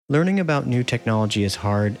Learning about new technology is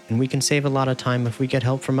hard, and we can save a lot of time if we get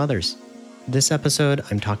help from others. This episode,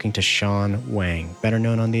 I'm talking to Sean Wang, better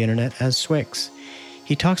known on the internet as Swix.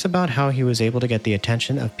 He talks about how he was able to get the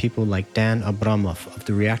attention of people like Dan Abramov of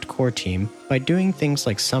the React core team by doing things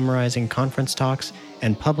like summarizing conference talks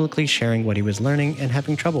and publicly sharing what he was learning and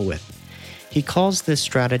having trouble with. He calls this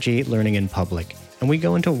strategy learning in public, and we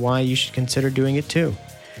go into why you should consider doing it too.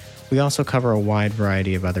 We also cover a wide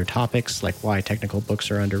variety of other topics like why technical books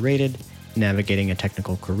are underrated, navigating a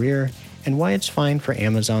technical career, and why it's fine for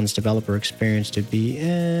Amazon's developer experience to be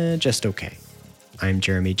just okay. I'm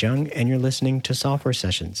Jeremy Jung, and you're listening to Software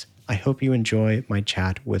Sessions. I hope you enjoy my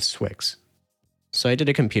chat with Swix. So I did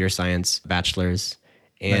a computer science bachelor's,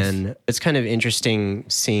 and nice. It's kind of interesting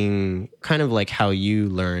seeing kind of like how you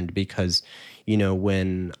learned because, you know,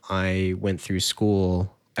 when I went through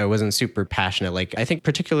school, I wasn't super passionate. Like, I think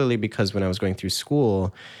particularly because when I was going through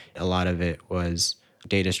school, a lot of it was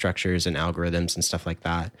data structures and algorithms and stuff like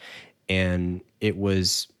that. And it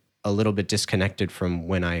was a little bit disconnected from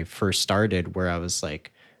when I first started, where I was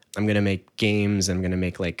like, I'm going to make games. I'm going to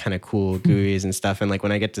make like kind of cool GUIs and stuff. And like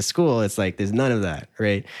when I get to school, it's like, there's none of that,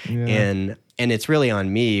 right? Yeah. And it's really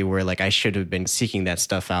on me where like I should have been seeking that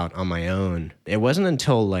stuff out on my own. It wasn't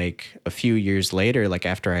until like a few years later, like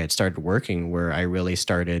after I had started working, where I really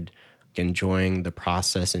started enjoying the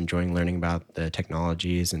process, enjoying learning about the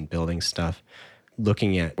technologies and building stuff.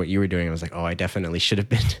 Looking at what you were doing, I was like, oh, I definitely should have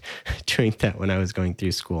been doing that when I was going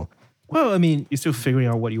through school. Well, I mean, you're still figuring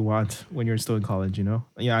out what you want when you're still in college, you know?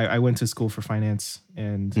 Yeah, I went to school for finance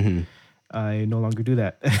and I no longer do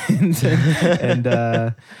that.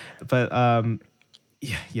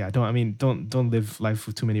 Don't live life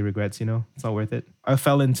with too many regrets, you know? It's not worth it. I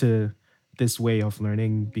fell into this way of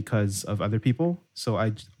learning because of other people. So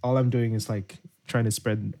all I'm doing is like trying to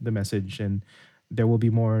spread the message, and there will be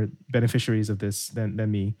more beneficiaries of this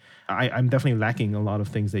than me. I'm definitely lacking a lot of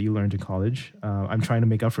things that you learned in college. I'm trying to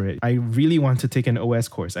make up for it. I really want to take an OS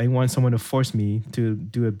course. I want someone to force me to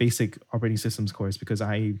do a basic operating systems course because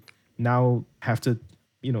I now have to,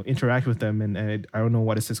 you know, interact with them, and I don't know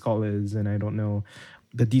what a syscall is, and I don't know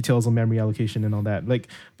the details of memory allocation and all that.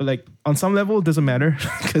 But on some level, it doesn't matter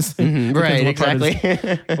because right, exactly.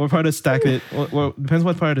 What part of stack it? Well, depends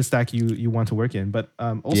what part of the stack you want to work in. But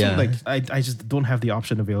I just don't have the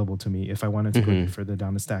option available to me if I wanted to go further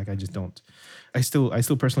down the stack. I just don't. I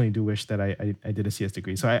still personally do wish that I did a CS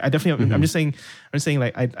degree. So I definitely I'm just saying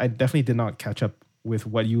like I definitely did not catch up with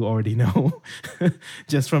what you already know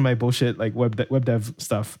just from my bullshit like web dev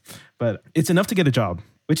stuff. But it's enough to get a job,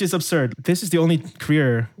 which is absurd. This is the only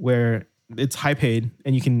career where it's high paid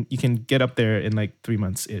and you can get up there in like 3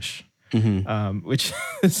 months ish. Which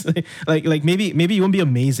is like maybe you won't be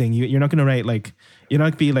amazing. You're not gonna write like, you're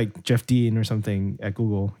not gonna be like Jeff Dean or something at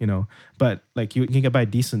Google, you know. But like you can get by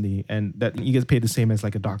decently, and that you get paid the same as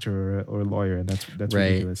like a doctor or a lawyer, and that's right,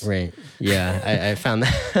 ridiculous. Right. Yeah, I found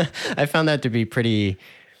that I found that to be pretty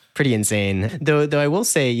insane. Though I will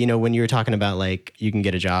say, you know, when you were talking about like you can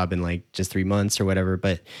get a job in like just 3 months or whatever,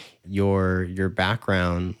 but your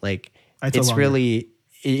background, like it's really.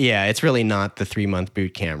 Yeah, it's really not the 3-month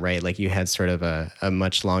boot camp, right? Like you had sort of a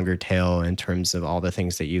much longer tail in terms of all the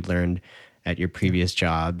things that you learned at your previous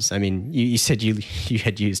jobs. I mean, you said you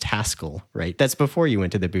had used Haskell, right? That's before you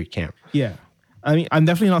went to the boot camp. Yeah. I mean, I'm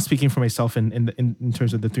definitely not speaking for myself in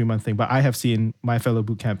terms of the 3-month thing, but I have seen my fellow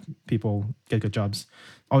bootcamp people get good jobs.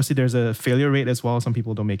 Obviously, there's a failure rate as well. Some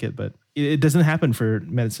people don't make it, but it doesn't happen for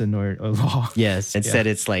medicine or law. Yes. Instead,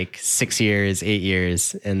 it's like 6 years, 8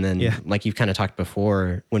 years. And then like you've kind of talked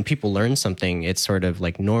before, when people learn something, it's sort of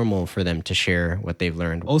like normal for them to share what they've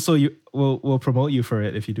learned. Also, we'll promote you for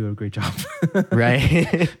it if you do a great job.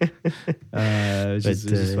 Right. It's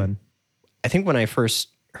just fun. I think when I first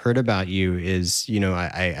heard about you is, you know,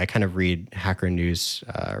 I kind of read Hacker News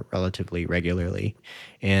relatively regularly.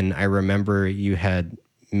 And I remember you had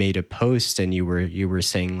made a post and you were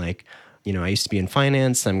saying like, you know, I used to be in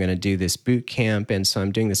finance. I'm going to do this boot camp. And so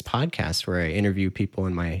I'm doing this podcast where I interview people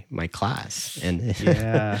in my class. And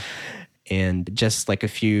and just like a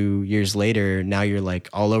few years later, now you're like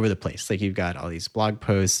all over the place. Like you've got all these blog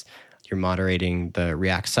posts. You're moderating the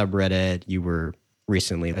React subreddit. You were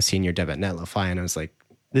recently a senior dev at Netlify. And I was like,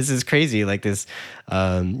 this is crazy. Like this,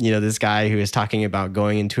 this guy who is talking about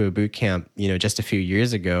going into a boot camp, you know, just a few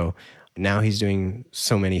years ago, now he's doing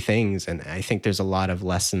so many things. And I think there's a lot of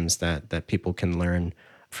lessons that people can learn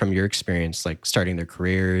from your experience, like starting their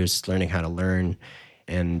careers, learning how to learn,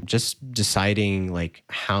 and just deciding like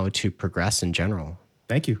how to progress in general.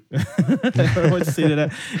 Thank you. I don't know what to say to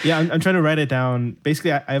that. Yeah, I'm trying to write it down.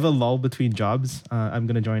 Basically, I have a lull between jobs. I'm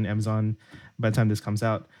going to join Amazon by the time this comes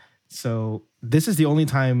out. So this is the only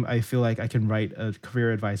time I feel like I can write a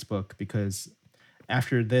career advice book, because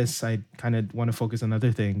after this, I kind of want to focus on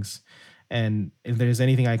other things. And if there's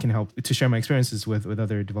anything I can help to share my experiences with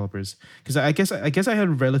other developers, because I guess I had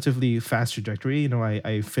a relatively fast trajectory. You know,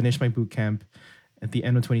 I finished my boot camp at the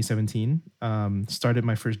end of 2017, started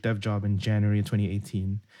my first dev job in January of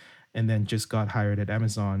 2018, and then just got hired at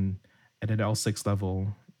Amazon at an L6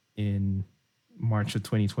 level in March of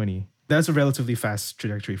 2020. That's a relatively fast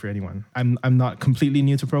trajectory for anyone. I'm not completely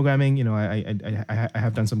new to programming. You know, I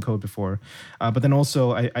have done some code before, but then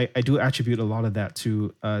also I do attribute a lot of that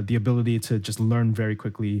to the ability to just learn very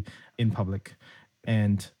quickly in public.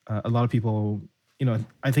 And a lot of people, you know,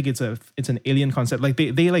 I think it's an alien concept. Like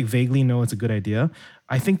they like vaguely know it's a good idea.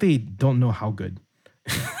 I think they don't know how good.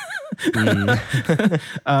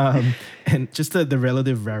 And just the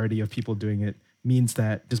relative rarity of people doing it means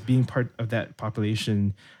that just being part of that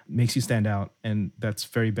population makes you stand out, and that's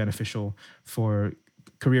very beneficial for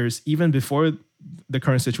careers even before the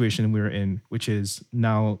current situation we're in, which is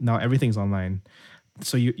now everything's online.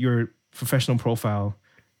 So your professional profile,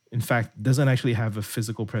 in fact, doesn't actually have a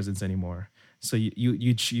physical presence anymore. So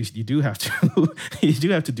you do have to you do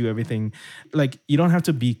have to do everything. Like, you don't have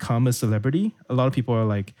to become a celebrity. A lot of people are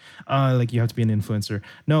like you have to be an influencer.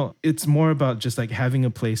 No, it's more about just like having a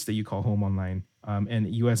place that you call home online.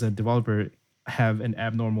 And you as a developer have an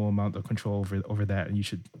abnormal amount of control over that, and you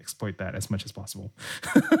should exploit that as much as possible.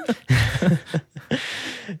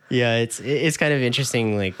 Yeah, it's kind of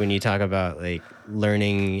interesting, like when you talk about like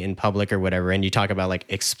learning in public or whatever, and you talk about like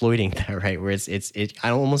exploiting that, right? Where it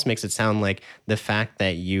almost makes it sound like the fact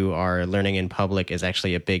that you are learning in public is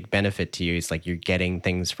actually a big benefit to you. It's like you're getting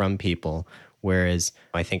things from people. Whereas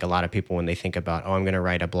I think a lot of people, when they think about, oh, I'm going to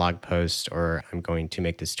write a blog post or I'm going to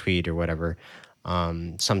make this tweet or whatever,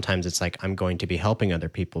 sometimes it's like I'm going to be helping other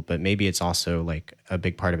people, but maybe it's also like a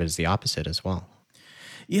big part of it is the opposite as well.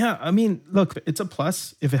 Yeah, I mean, look, it's a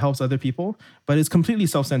plus if it helps other people, but it's completely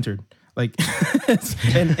self-centered. Like,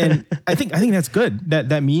 and I think that's good.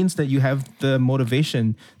 That means that you have the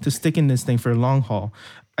motivation to stick in this thing for a long haul.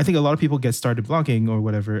 I think a lot of people get started blogging or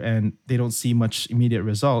whatever, and they don't see much immediate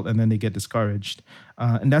result, and then they get discouraged.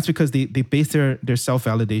 And that's because they base their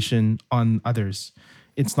self-validation on others.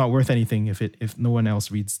 It's not worth anything if no one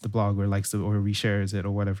else reads the blog or likes it or reshares it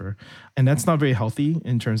or whatever. And that's not very healthy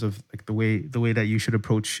in terms of like the way that you should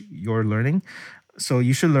approach your learning. So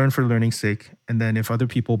you should learn for learning's sake. And then if other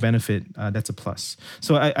people benefit, that's a plus.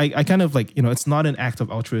 So I kind of like, you know, it's not an act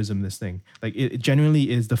of altruism, this thing. Like it genuinely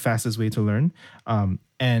is the fastest way to learn.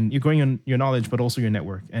 And you're growing your knowledge, but also your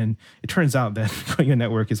network. And it turns out that growing your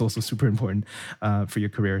network is also super important for your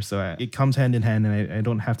career. So it comes hand in hand, and I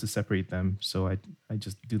don't have to separate them. So I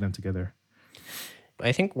just do them together.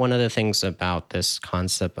 I think one of the things about this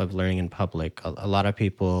concept of learning in public, a lot of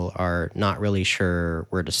people are not really sure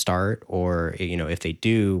where to start, or, you know, if they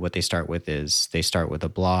do, what they start with is they start with a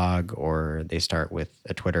blog or they start with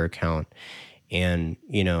a Twitter account. And,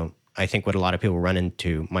 you know, I think what a lot of people run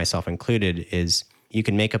into, myself included, is you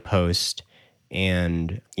can make a post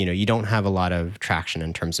and, you know, you don't have a lot of traction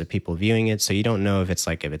in terms of people viewing it. So you don't know if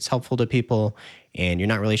it's helpful to people, and you're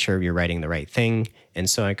not really sure if you're writing the right thing. And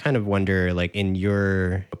so I kind of wonder, like, in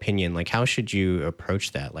your opinion, like, how should you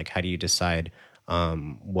approach that? Like, how do you decide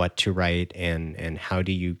what to write, and how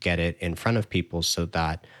do you get it in front of people so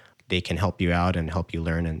that they can help you out and help you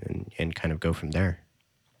learn and kind of go from there?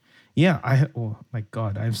 Yeah, oh my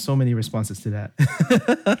God, I have so many responses to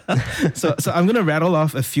that. So I'm gonna rattle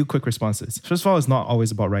off a few quick responses. First of all, it's not always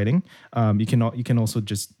about writing. You can also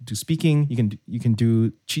just do speaking. You can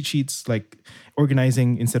do cheat sheets, like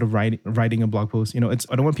organizing instead of writing a blog post. You know,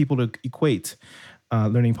 I don't want people to equate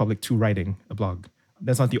learning public to writing a blog.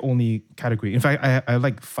 That's not the only category. In fact, I have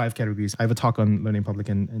like 5 categories. I have a talk on learning public,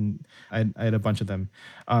 and I had a bunch of them.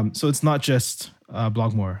 So it's not just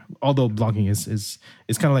blog more, although blogging is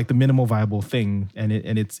kind of like the minimal viable thing, and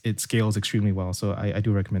it scales extremely well. So I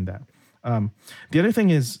do recommend that. The other thing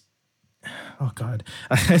is, oh God,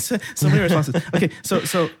 so many responses. Okay,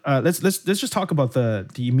 so let's just talk about the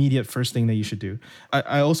immediate first thing that you should do.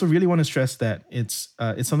 I also really want to stress that it's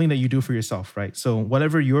something that you do for yourself, right? So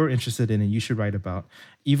whatever you're interested in and you should write about,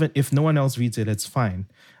 even if no one else reads it, it's fine.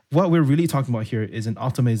 What we're really talking about here is an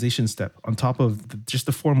optimization step on top of just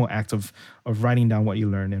the formal act of writing down what you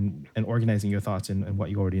learn and organizing your thoughts and what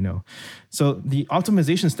you already know. So the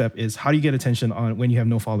optimization step is, how do you get attention on when you have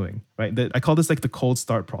no following, right? I call this like the cold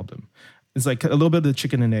start problem. It's like a little bit of the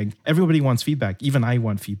chicken and egg. Everybody wants feedback. Even I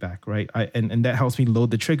want feedback, right? And that helps me load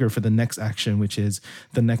the trigger for the next action, which is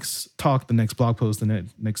the next talk, the next blog post, the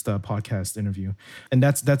next podcast interview. And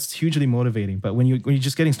that's hugely motivating. But when you're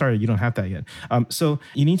just getting started, you don't have that yet. So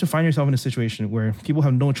you need to find yourself in a situation where people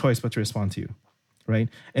have no choice but to respond to you, right?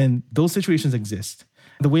 And those situations exist.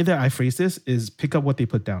 The way that I phrase this is pick up what they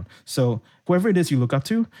put down. So whoever it is you look up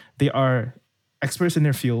to, they are experts in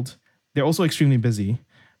their field. They're also extremely busy,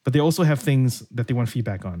 but they also have things that they want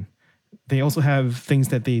feedback on. They also have things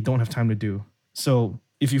that they don't have time to do. So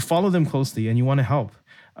if you follow them closely and you want to help,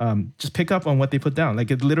 just pick up on what they put down.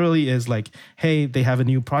 Like it literally is like, hey, they have a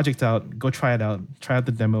new project out. Go try it out. Try out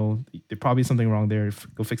the demo. There's probably something wrong there.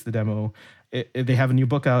 Go fix the demo. If they have a new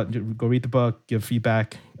book out, go read the book, give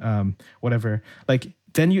feedback, whatever. Like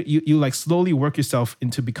then you like slowly work yourself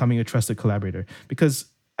into becoming a trusted collaborator. Because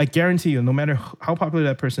I guarantee you, no matter how popular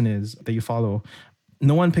that person is that you follow,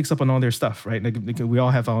 no one picks up on all their stuff, right? Like we all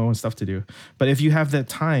have our own stuff to do. But if you have that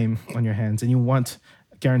time on your hands and you want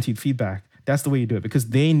guaranteed feedback, that's the way you do it, because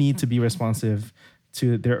they need to be responsive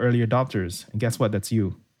to their early adopters. And guess what? That's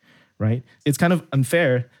you, right? It's kind of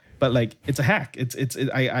unfair, but like it's a hack.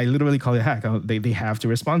 I literally call it a hack. They have to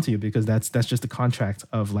respond to you, because that's just the contract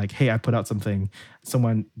of like, hey, I put out something,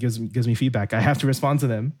 someone gives me feedback, I have to respond to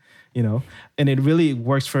them, you know. And it really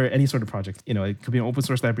works for any sort of project. You know, it could be an open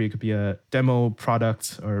source library, it could be a demo,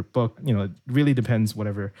 product, or book. You know, it really depends.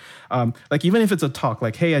 Whatever. Like even if it's a talk,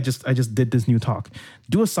 like, hey, I just did this new talk.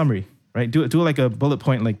 Do a summary. Right? Do like a bullet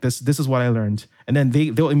point, like this is what I learned. And then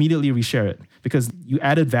they'll immediately reshare it, because you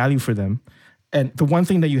added value for them. And the one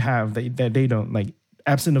thing that you have that they don't, like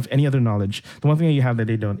absent of any other knowledge, the one thing that you have that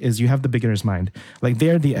they don't is you have the beginner's mind. Like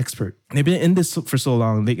they're the expert. They've been in this for so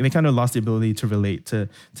long, they kind of lost the ability to relate to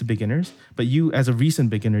beginners. But you, as a recent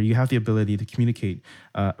beginner, you have the ability to communicate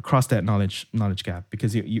across that knowledge gap,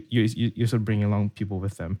 because you're sort of bringing along people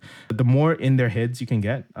with them. The more in their heads you can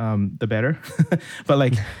get, the better. But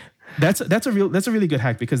like, that's a really good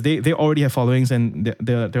hack, because they already have followings, and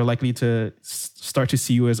they're likely to start to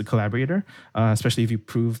see you as a collaborator, especially if you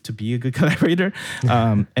prove to be a good collaborator,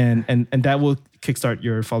 and that will kickstart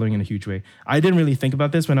your following in a huge way. I didn't really think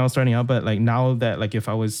about this when I was starting out, but like now that like if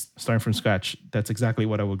I was starting from scratch, that's exactly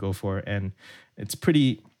what I would go for, and it's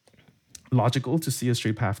pretty logical to see a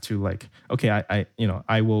straight path to like, okay,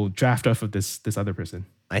 I will draft off of this other person.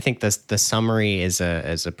 I think the summary is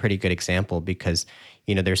a pretty good example, because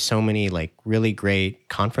you know there's so many like really great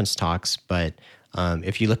conference talks, but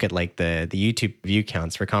if you look at like the YouTube view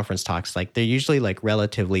counts for conference talks, like they're usually like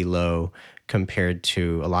relatively low compared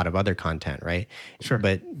to a lot of other content, right? Sure.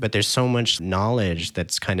 But there's so much knowledge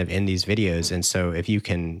that's kind of in these videos, and so if you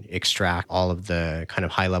can extract all of the kind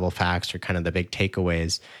of high level facts or kind of the big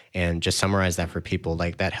takeaways and just summarize that for people,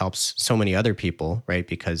 like that helps so many other people, right?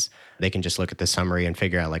 Because they can just look at the summary and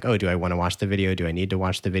figure out like, oh, do I want to watch the video? Do I need to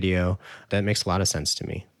watch the video? That makes a lot of sense to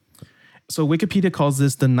me. So Wikipedia calls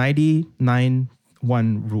this the 99-1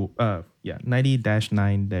 rule.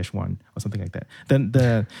 90-9-1 or something like that.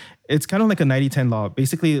 Then it's kind of like a 90-10 law.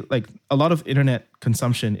 Basically, like a lot of internet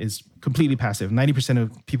consumption is completely passive. 90%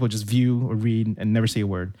 of people just view or read and never say a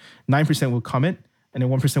word. 9% will comment, and then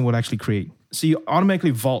 1% will actually create. So you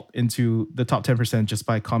automatically vault into the top 10% just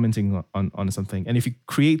by commenting on something. And if you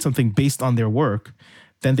create something based on their work,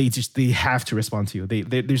 then they have to respond to you.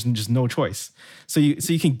 There's just no choice. So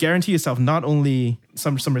you can guarantee yourself not only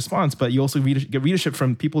some response, but you also get readership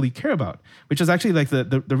from people you care about, which is actually like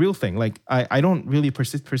the real thing. Like I don't really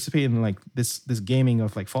participate in like this gaming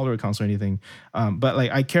of like follower accounts or anything, but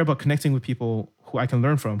like I care about connecting with people who I can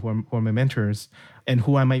learn from, who are my mentors, and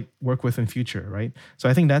who I might work with in future, right? So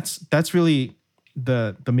I think that's really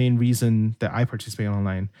the main reason that I participate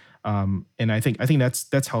online, and I think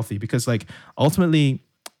that's healthy, because like ultimately,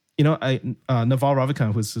 you know, Naval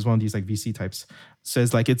Ravikant, who's one of these like VC types,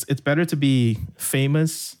 says like it's better to be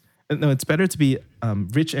famous. No, it's better to be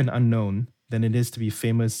rich and unknown than it is to be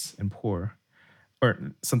famous and poor, or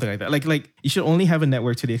something like that. Like you should only have a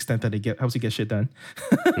network to the extent that it helps you get shit done.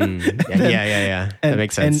 Yeah. That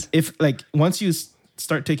makes sense. And if like once you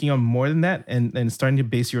start taking on more than that, and starting to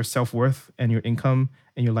base your self-worth and your income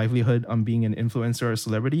and your livelihood on being an influencer or a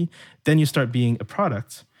celebrity, then you start being a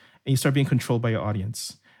product, and you start being controlled by your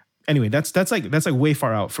audience. Anyway, that's like way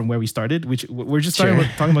far out from where we started, which we're just talking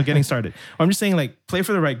about getting started. I'm just saying, like, play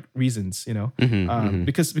for the right reasons, you know,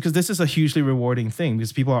 because this is a hugely rewarding thing,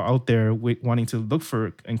 because people are out there wanting to look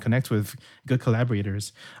for and connect with good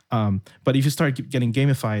collaborators. But if you start getting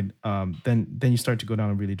gamified, then you start to go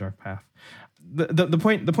down a really dark path. the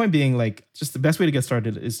point being, like, just the best way to get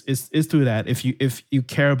started is through that. If you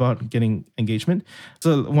care about getting engagement.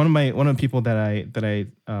 So one of the people that I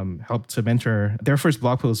helped to mentor, their first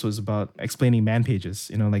blog post was about explaining man pages,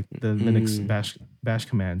 like the Linux bash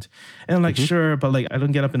command. And I'm like, sure, but like I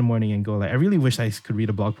don't get up in the morning and go like, I really wish I could read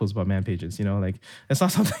a blog post about man pages, like it's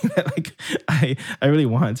not something that like I really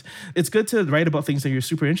want. It's good to write about things that you're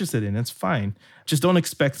super interested in. That's fine. Just don't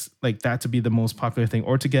expect like that to be the most popular thing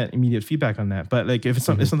or to get immediate feedback on that. But like if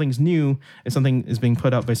something's new, if something is being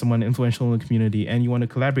put out by someone influential in the community and you want to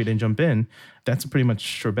collaborate and jump in, that's a pretty much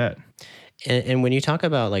sure bet. And when you talk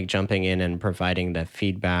about like jumping in and providing that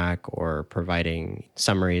feedback or providing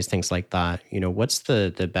summaries, things like that, what's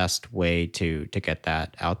the best way to get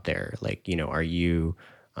that out there? Like, are you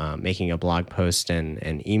making a blog post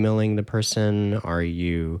and emailing the person? Are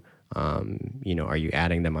you, are you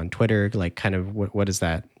adding them on Twitter? Like kind of what does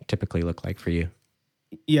that typically look like for you?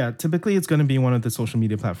 Yeah, typically it's going to be one of the social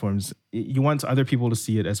media platforms. You want other people to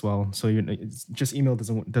see it as well. So just email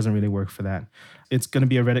doesn't really work for that. It's going to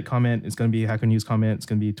be a Reddit comment. It's going to be a Hacker News comment. It's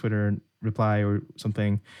going to be a Twitter reply or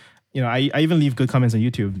something. I even leave good comments on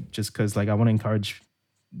YouTube just because like I want to encourage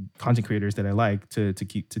content creators that I like to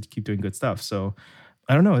keep doing good stuff. So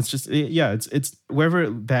I don't know. It's just it's wherever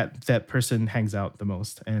that person hangs out the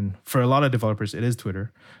most. And for a lot of developers, it is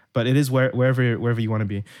Twitter. But it is wherever you want to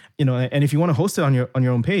be, and if you want to host it on your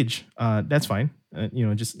own page, that's fine.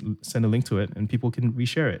 Just send a link to it and people can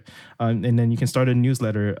reshare it. And then you can start a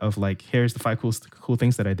newsletter of like, here's the 5 cool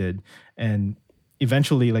things that I did. And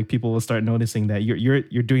eventually like people will start noticing that you're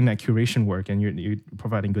doing that curation work and you're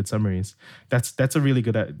providing good summaries. That's a really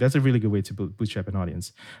good way to bootstrap an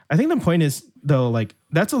audience. I think the point is though, like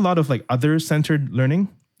that's a lot of like other centered learning.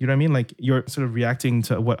 You know what I mean? Like you're sort of reacting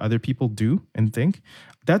to what other people do and think.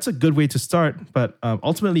 That's a good way to start. But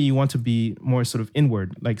ultimately, you want to be more sort of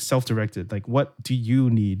inward, like self-directed. Like, what do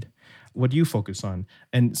you need? What do you focus on?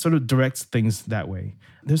 And sort of direct things that way.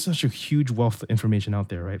 There's such a huge wealth of information out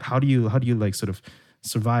there, right? How do you like sort of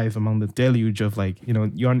survive among the deluge of like,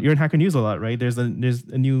 you're in Hacker News a lot, right? There's a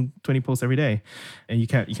new 20 posts every day, and you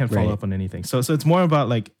can't follow up on anything. So it's more about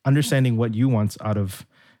like understanding what you want out of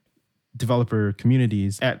developer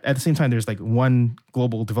communities. At the same time, there's like one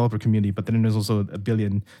global developer community, but then there's also a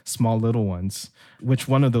billion small little ones. Which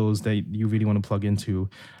one of those that you really want to plug into,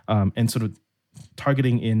 and sort of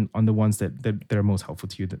targeting in on the ones that are most helpful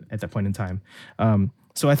to you at that point in time.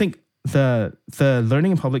 So I think the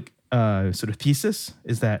learning in public sort of thesis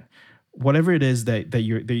is that whatever it is that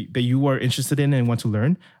you are interested in and want to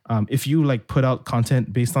learn, if you like put out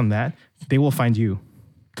content based on that, they will find you.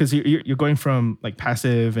 Because you're going from like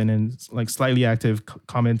passive and then like slightly active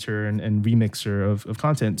commenter and remixer of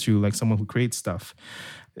content to like someone who creates stuff.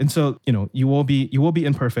 And so, you will be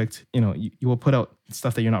imperfect. You will put out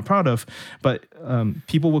stuff that you're not proud of, but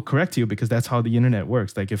people will correct you because that's how the internet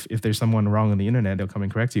works. Like if there's someone wrong on the internet, they'll come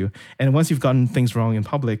and correct you. And once you've gotten things wrong in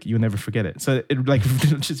public, you'll never forget it. So it like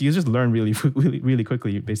you just learn really, really, really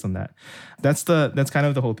quickly based on that. That's kind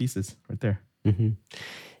of the whole thesis right there. Mm-hmm.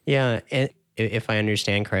 Yeah. And if I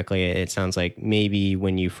understand correctly, it sounds like maybe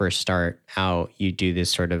when you first start out, you do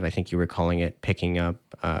this sort of, I think you were calling it picking up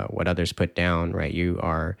what others put down, right? You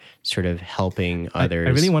are sort of helping others.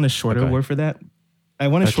 I really want a shorter word for that. I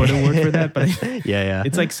want a shorter word for that, but yeah,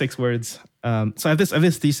 it's like 6 words. So I have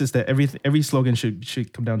this thesis that every slogan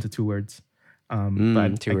should come down to 2 words.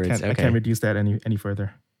 But 2 words. I can't reduce that any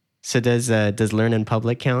further. So does learn in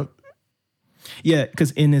public count? Yeah,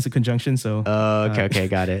 because in is a conjunction. So okay,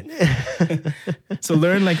 got it. So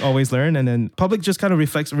learn, like always learn, and then public just kind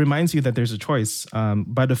of reminds you that there's a choice.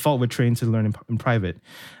 By default, we're trained to learn in private,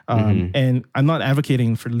 and I'm not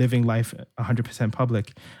advocating for living life 100%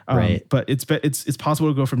 public, right? But it's possible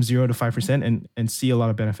to go from 0 to 5% and see a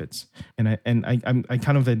lot of benefits. And I'm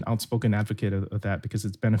kind of an outspoken advocate of that because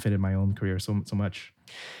it's benefited my own career so much.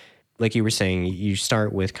 Like you were saying, you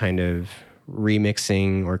start with kind of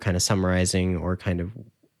remixing or kind of summarizing or kind of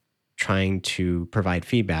trying to provide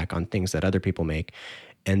feedback on things that other people make.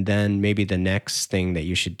 And then maybe the next thing that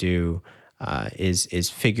you should do is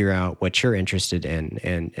figure out what you're interested in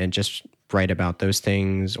and just write about those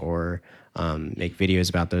things or make videos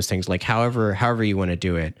about those things. Like however you want to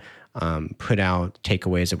do it, put out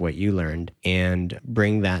takeaways of what you learned and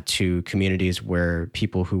bring that to communities where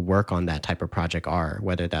people who work on that type of project are,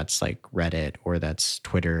 whether that's like Reddit or that's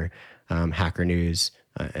Twitter, Hacker News,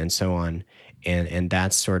 and so on. And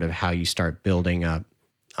that's sort of how you start building up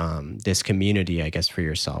this community, I guess, for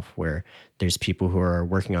yourself, where there's people who are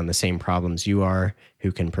working on the same problems you are,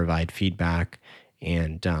 who can provide feedback,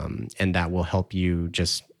 and that will help you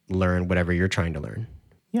just learn whatever you're trying to learn.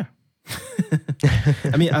 Yeah.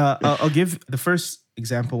 I mean, I'll give the first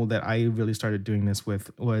example that I really started doing this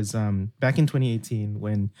with was back in 2018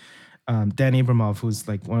 when Dan Abramov, who's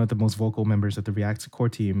like one of the most vocal members of the React core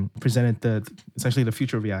team, presented essentially the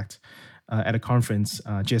future of React at a conference,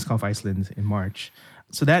 JSConf Iceland in March.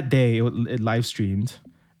 So that day it live streamed,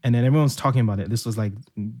 and then everyone was talking about it. This was like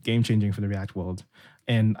game changing for the React world.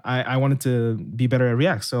 And I wanted to be better at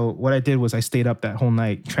React. So what I did was I stayed up that whole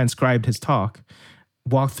night, transcribed his talk,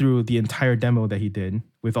 walked through the entire demo that he did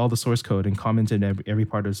with all the source code and commented every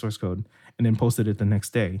part of the source code, and then posted it the next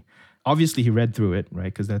day. Obviously, he read through it,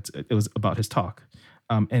 right? Because it was about his talk.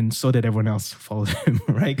 And so did everyone else followed him,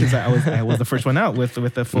 right? Because I was the first one out with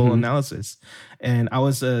the full analysis, and I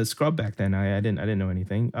was a scrub back then. I didn't know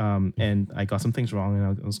anything, and I got some things wrong,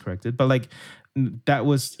 and I was corrected. But like that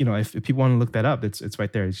was, if people want to look that up, it's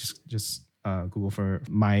right there. It's just Google for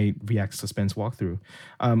my React suspense walkthrough.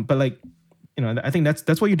 But like, I think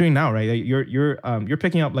that's what you're doing now, right? You're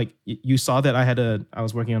picking up, like, you saw that I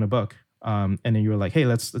was working on a book. And then you were like, hey,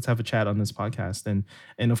 let's have a chat on this podcast.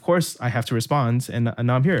 And of course I have to respond, and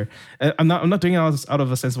now I'm here. I'm not doing it out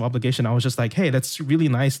of a sense of obligation. I was just like, hey, that's really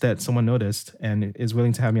nice that someone noticed and is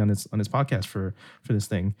willing to have me on this podcast for this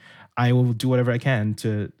thing. I will do whatever I can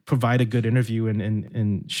to provide a good interview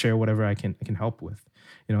and share whatever I can help with.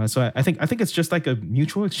 So I think it's just like a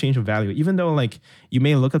mutual exchange of value, even though like you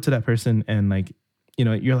may look up to that person and like,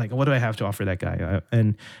 you're like, what do I have to offer that guy?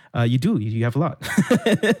 And you have a lot.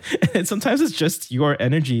 And sometimes it's just your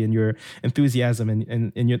energy and your enthusiasm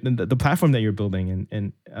and the platform that you're building.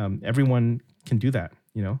 And everyone can do that,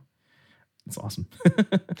 It's awesome.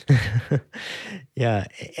 Yeah.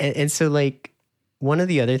 And so like, one of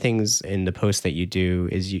the other things in the post that you do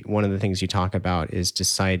is one of the things you talk about is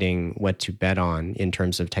deciding what to bet on in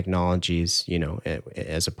terms of technologies,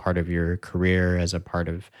 as a part of your career, as a part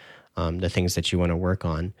of the things that you want to work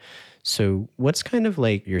on. So what's kind of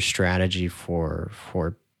like your strategy for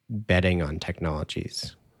betting on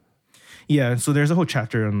technologies? Yeah, so there's a whole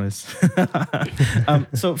chapter on this.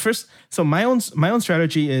 So my own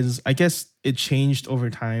strategy is, I guess it changed over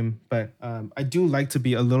time, but I do like to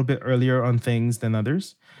be a little bit earlier on things than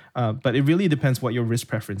others. But it really depends what your risk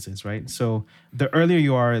preference is, right? So the earlier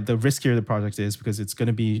you are, the riskier the project is, because it's going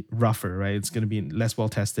to be rougher, right? It's going to be less well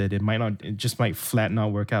tested. It just might flat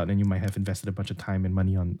not work out, and you might have invested a bunch of time and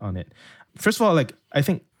money on it. First of all, like I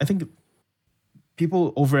think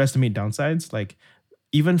people overestimate downsides. Like,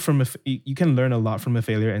 even you can learn a lot from a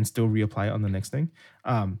failure and still reapply it on the next thing.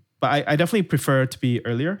 But I definitely prefer to be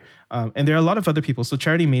earlier. And there are a lot of other people. So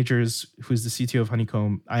Charity Majors, who's the CTO of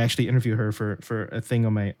Honeycomb, I actually interviewed her for a thing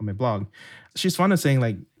on my blog. She's fond of saying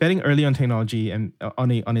like betting early on technology and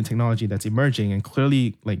on a technology that's emerging and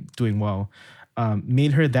clearly like doing well.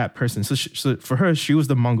 Made her that person. So for her, she was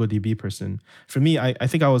the MongoDB person. For me, I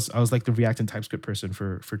think I was like the React and TypeScript person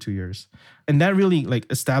for 2 years, and that really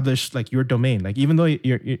like established like your domain. Like, even though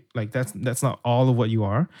you're like that's not all of what you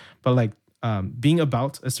are, but like being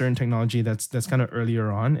about a certain technology that's kind of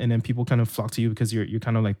earlier on, and then people kind of flock to you because you're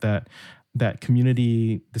kind of like that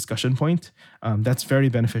community discussion point. That's very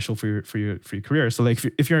beneficial for your career. So like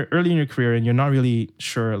if you're early in your career and you're not really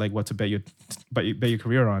sure like what to bet your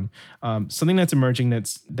career on, something that's emerging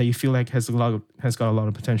that you feel like has got a lot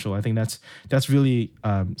of potential, I think that's really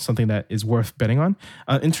something that is worth betting on.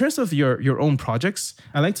 In terms of your own projects,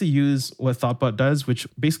 I like to use what Thoughtbot does, which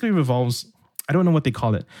basically revolves, I don't know what they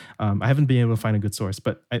call it. I haven't been able to find a good source,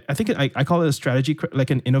 but I think I call it a strategy,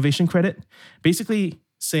 like an innovation credit. Basically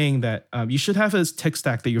saying that you should have a tech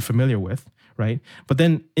stack that you're familiar with, right? But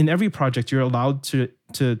then in every project, you're allowed to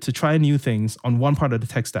try new things on one part of the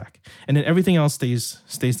tech stack, and then everything else stays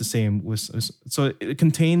the same. So it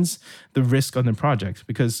contains the risk on the project,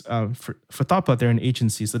 because for Thoughtbot, they're an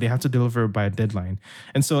agency, so they have to deliver by a deadline.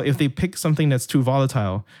 And so if they pick something that's too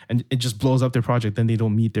volatile and it just blows up their project, then they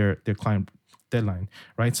don't meet their client deadline,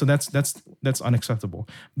 right? So that's unacceptable.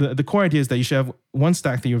 The core idea is that you should have one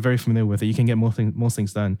stack that you're very familiar with, that you can get most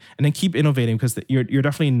things done, and then keep innovating, because you're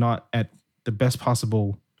definitely not at the best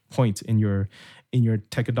possible point in your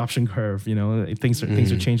tech adoption curve. Things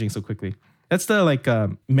are changing so quickly. That's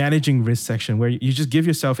the managing risk section, where you just give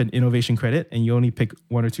yourself an innovation credit and you only pick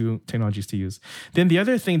one or two technologies to use. Then the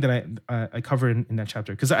other thing that I cover in that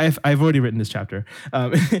chapter, because I've already written this chapter,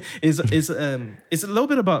 is a little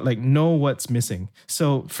bit about like know what's missing.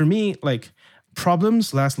 So for me, like,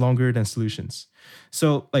 problems last longer than solutions.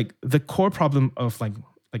 So like the core problem of like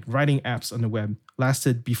writing apps on the web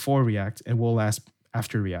lasted before React and will last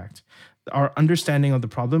after React. Our understanding of the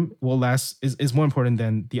problem will last is more important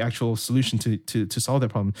than the actual solution to solve that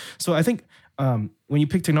problem. So I think when you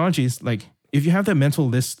pick technologies, like if you have that mental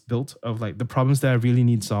list built of like the problems that I really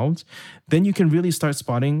need solved, then you can really start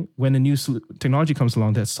spotting when a new technology comes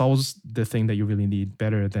along that solves the thing that you really need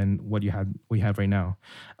better than what you have right now.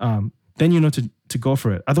 Then you know to go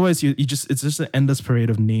for it. Otherwise, it's just an endless parade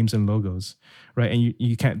of names and logos, right? And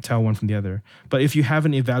you can't tell one from the other. But if you have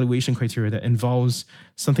an evaluation criteria that involves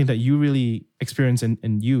something that you really experience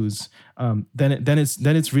and use, then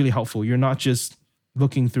it's really helpful. You're not just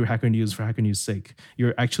looking through Hacker News for Hacker News' sake.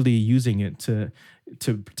 You're actually using it to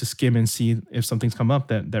skim and see if something's come up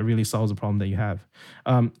that really solves a problem that you have.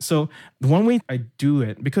 So the one way I do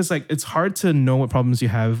it, because like it's hard to know what problems you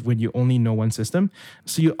have when you only know one system.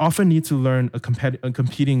 So you often need to learn a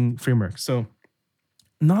competing framework. So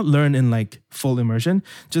not learn in like full immersion,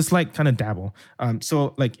 just like kind of dabble.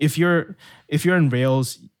 So like if you're in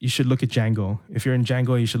Rails, you should look at Django. If you're in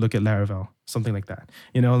Django, you should look at Laravel, something like that.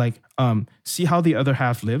 You know, like see how the other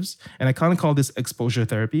half lives. And I kind of call this exposure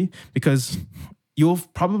therapy, because you'll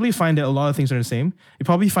probably find that a lot of things are the same. You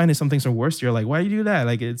probably find that some things are worse. You're like, why do you do that?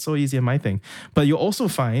 Like, it's so easy in my thing. But you'll also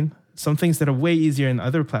find some things that are way easier in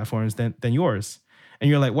other platforms than yours. And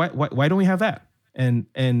you're like, why don't we have that? And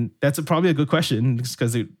that's probably a good question,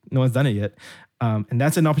 because no one's done it yet. And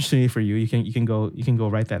that's an opportunity for you. You can go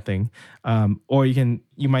write that thing. Or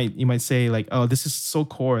you might say like, oh, this is so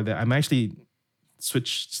core that I'm actually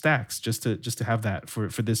switch stacks just to have that for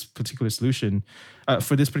this particular solution,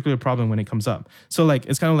 for this particular problem when it comes up. So like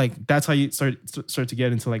it's kind of like that's how you start to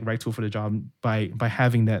get into like right tool for the job by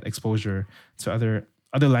having that exposure to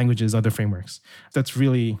other languages, other frameworks. That's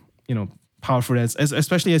really powerful, as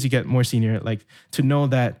especially as you get more senior, like to know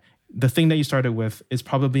that the thing that you started with is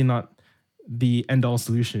probably not the end all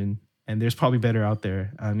solution. And there's probably better out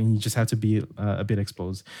there. I mean, you just have to be a bit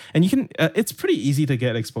exposed. And you can. It's pretty easy to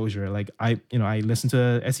get exposure. Like I listen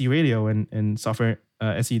to SE Radio and software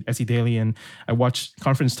SE Daily, and I watch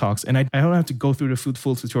conference talks. And I don't have to go through the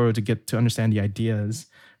full tutorial to get to understand the ideas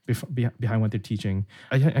behind what they're teaching.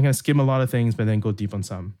 I'm gonna skim a lot of things, but then go deep on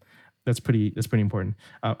some. That's pretty important.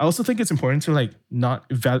 I also think it's important to like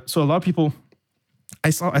not so a lot of people. I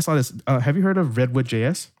saw this. Have you heard of Redwood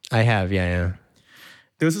JS? I have. Yeah.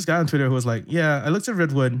 There was this guy on Twitter who was like, yeah, I looked at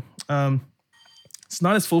Redwood. It's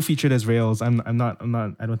not as full featured as Rails. I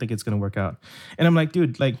don't think it's going to work out. And I'm like,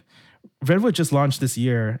 dude, like Redwood just launched this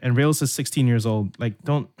year and Rails is 16 years old. Like,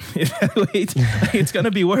 don't evaluate. Like, it's going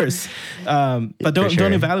to be worse. But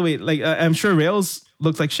don't evaluate. Like, I'm sure Rails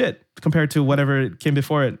looks like shit compared to whatever came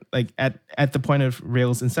before it, like at the point of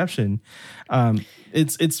Rails inception.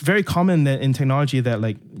 It's very common that in technology that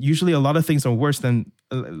like usually a lot of things are worse than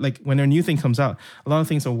like when a new thing comes out, a lot of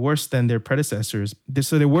things are worse than their predecessors.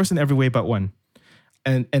 So they're worse in every way but one.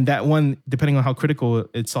 And that one, depending on how critical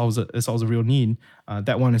it solves a real need,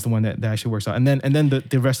 that one is the one that actually works out. And then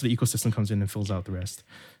the rest of the ecosystem comes in and fills out the rest.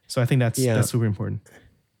 So I think that's super important.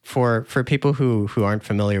 For people who aren't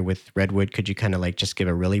familiar with Redwood, could you kind of like just give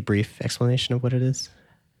a really brief explanation of what it is?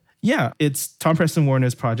 Yeah, it's Tom Preston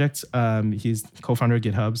Warner's project. He's co-founder of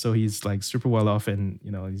GitHub, so he's like super well off, and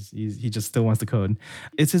he just still wants to code.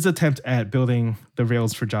 It's his attempt at building the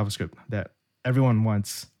Rails for JavaScript that everyone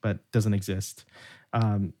wants but doesn't exist.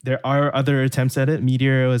 There are other attempts at it.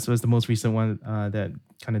 Meteor was the most recent one that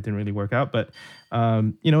kind of didn't really work out, but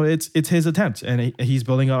it's his attempt, and he's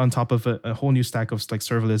building it on top of a whole new stack of like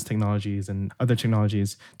serverless technologies and other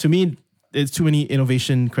technologies. To me, it's too many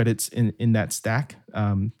innovation credits in that stack,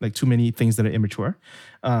 like too many things that are immature.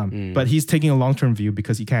 But he's taking a long-term view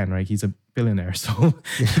because he can, right? He's a billionaire, so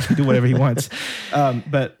he can do whatever he wants.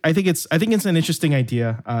 But I think it's an interesting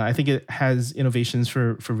idea. I think it has innovations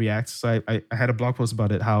for React. So I had a blog post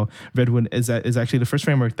about it, how Redwood is actually the first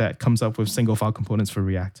framework that comes up with single file components for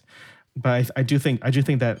React. But I do think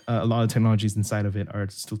that a lot of technologies inside of it are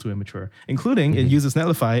still too immature, including it uses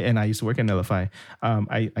Netlify, and I used to work in Netlify.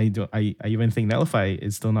 I even think Netlify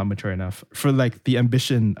is still not mature enough for like the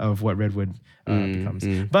ambition of what Redwood becomes.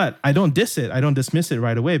 But I don't diss it. I don't dismiss it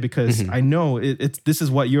right away because I know this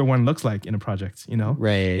is what year one looks like in a project.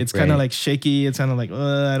 Right? It's kind of like shaky. It's kind of like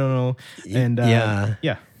I don't know. And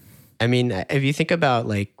yeah. I mean, if you think about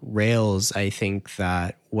like Rails, I think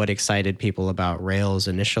that what excited people about Rails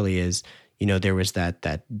initially is, there was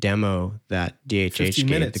that demo that DHH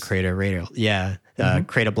gave, the Create a Radio. Yeah.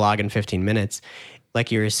 Create a blog in 15 minutes.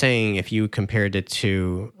 Like you were saying, if you compared it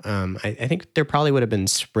to, I think there probably would have been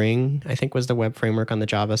Spring, I think was the web framework on the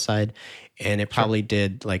Java side. And it probably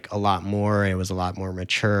did like a lot more. It was a lot more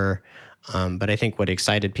mature. But I think what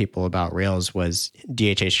excited people about Rails was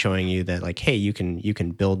DHH showing you that like, hey, you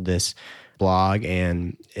can build this blog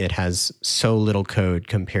and it has so little code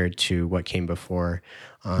compared to what came before.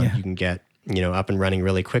 You can get up and running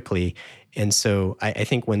really quickly. And so I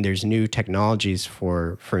think when there's new technologies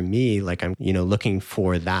for me, like I'm, looking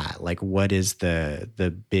for that, like what is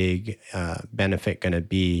the big benefit going to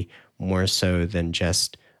be more so than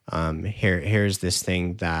just here's this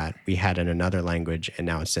thing that we had in another language and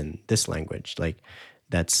now it's in this language. Like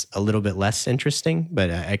that's a little bit less interesting,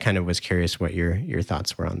 but I kind of was curious what your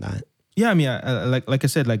thoughts were on that. Yeah, I mean, like I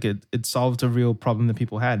said, like it solved a real problem that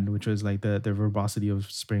people had, which was like the verbosity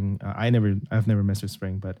of Spring. I've never messed with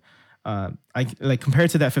Spring, but I like compared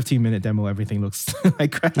to that 15-minute demo, everything looks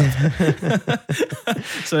like crap.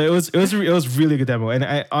 So it was really good demo,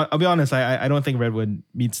 and I'll be honest, I don't think Redwood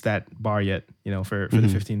meets that bar yet, for the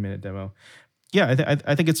 15-minute demo. Yeah,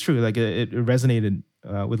 I think it's true. Like it resonated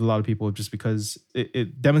with a lot of people just because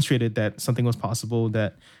it demonstrated that something was possible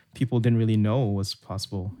that people didn't really know was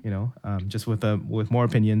possible. Just with more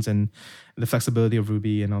opinions and the flexibility of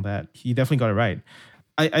Ruby and all that. He definitely got it right.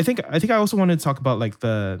 I think I also wanted to talk about like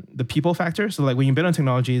the people factor. So like when you bet on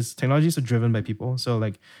technologies are driven by people. So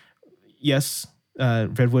like yes,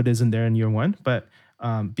 Redwood isn't there in year one, but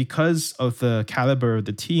because of the caliber of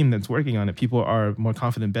the team that's working on it, people are more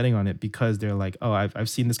confident betting on it because they're like, oh, I've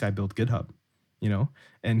seen this guy build GitHub,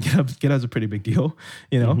 and GitHub's a pretty big deal,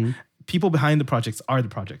 People behind the projects are the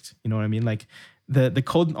project, you know what I mean? Like the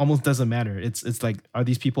code almost doesn't matter. It's like, are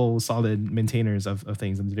these people solid maintainers of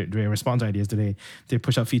things? And do they respond to ideas? Do they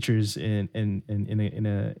push out features in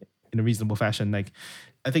a reasonable fashion? Like,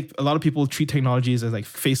 I think a lot of people treat technologies as like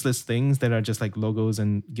faceless things that are just like logos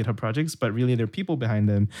and GitHub projects, but really there are people behind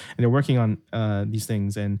them and they're working on these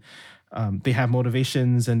things, and they have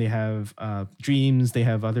motivations and they have dreams. They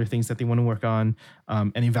have other things that they want to work on,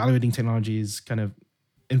 and evaluating technologies kind of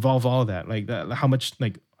involve all of that. Like how much,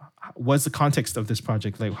 like, what's the context of this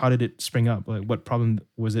project? Like, how did it spring up? Like, what problem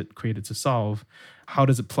was it created to solve? How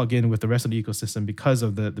does it plug in with the rest of the ecosystem because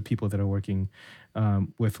of the people that are working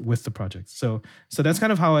with the project? So that's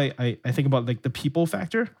kind of how I think about like the people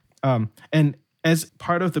factor. And as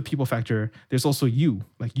part of the people factor, there's also you.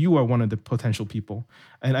 Like, you are one of the potential people.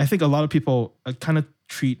 And I think a lot of people kind of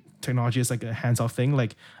treat technology as like a hands-off thing.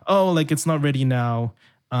 Like, oh, like it's not ready now.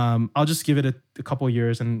 I'll just give it a couple of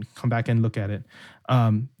years and come back and look at it.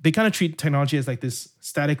 They kind of treat technology as like this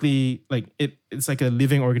statically, like it's like a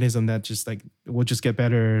living organism that just like will just get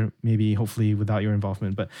better, maybe hopefully without your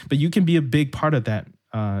involvement. But you can be a big part of that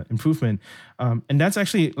improvement, and that's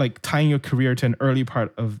actually like tying your career to an early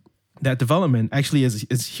part of that development actually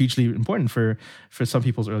is hugely important for some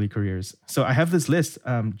people's early careers. So I have this list: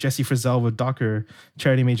 Jesse Frizzell with Docker,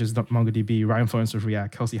 Charity Majors with MongoDB, Ryan Florence with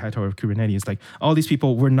React, Kelsey Hightower with Kubernetes. Like, all these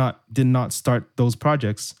people did not start those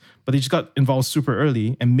projects, but they just got involved super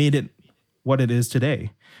early and made it what it is today.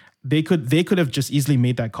 They could have just easily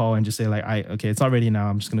made that call and just say like, okay, it's not ready now,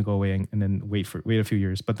 I'm just gonna go away and then wait a few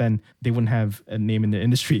years. But then they wouldn't have a name in the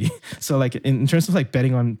industry. So like in terms of like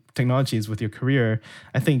betting on technologies with your career,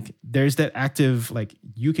 I think there's that active like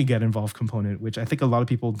you can get involved component, which I think a lot of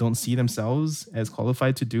people don't see themselves as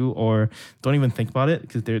qualified to do or don't even think about it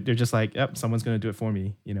because they're just like, yep, someone's gonna do it for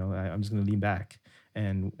me. I'm just gonna lean back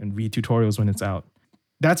and read tutorials when it's out.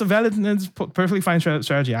 That's a valid and it's perfectly fine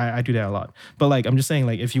strategy. I do that a lot. But like, I'm just saying,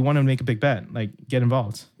 like, if you want to make a big bet, like, get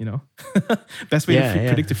involved, Best way to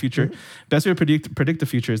predict the future. Best way to predict the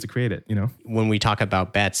future is to create it, When we talk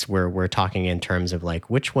about bets, we're talking in terms of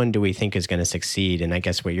like, which one do we think is going to succeed? And I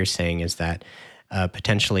guess what you're saying is that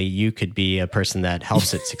potentially you could be a person that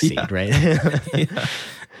helps it succeed, right?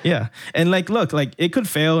 Yeah. And like, look, like it could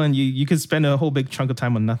fail and you could spend a whole big chunk of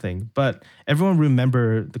time on nothing, but everyone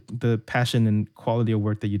remember the passion and quality of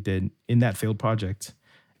work that you did in that failed project.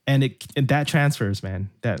 And that transfers, man.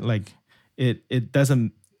 That like, it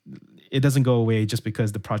doesn't go away just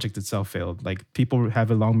because the project itself failed. Like, people have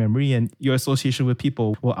a long memory and your association with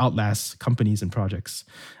people will outlast companies and projects.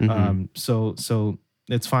 Mm-hmm. So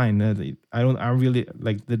it's fine. I really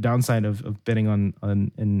like the downside of betting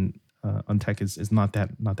on tech is not that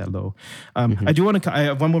low. Mm-hmm. I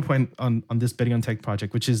have one more point on this betting on tech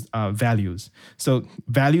project, which is values. So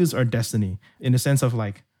values are destiny in the sense of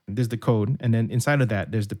like, there's the code, and then inside of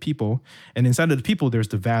that there's the people, and inside of the people there's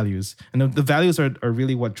the values, and the values are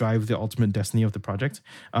really what drive the ultimate destiny of the project,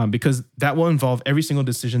 because that will involve every single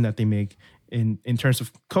decision that they make in terms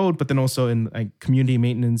of code, but then also in like community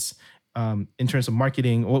maintenance, in terms of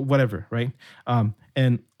marketing or whatever, right?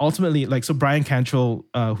 And ultimately, like, so Brian Cantrell,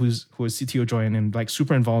 who was CTO join and like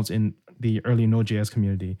super involved in the early Node.js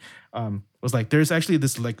community, was like, there's actually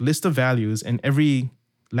this like list of values, and every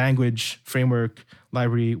language, framework,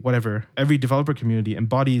 library, whatever, every developer community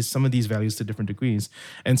embodies some of these values to different degrees.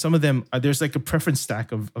 And some of them, there's like a preference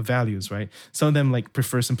stack of values, right? Some of them like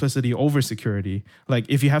prefer simplicity over security. Like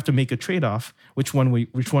if you have to make a trade-off, which one are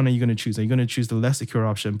you going to choose? Are you going to choose the less secure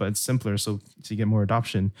option, but it's simpler, so you get more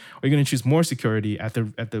adoption? Or are you going to choose more security at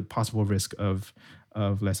the possible risk of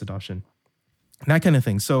less adoption? That kind of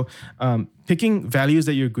thing. So picking values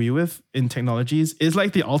that you agree with in technologies is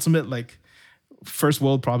like the ultimate like first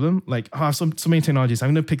world problem. Like, oh, I have so many technologies. I'm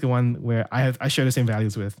going to pick the one where I share the same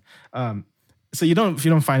values with. So you don't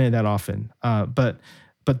find it that often. But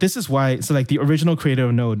this is why. So like the original creator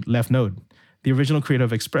of Node left Node. The original creator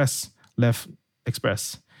of Express left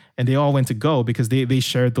Express, and they all went to Go because they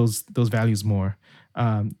shared those values more.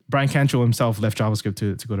 Brian Cantrell himself left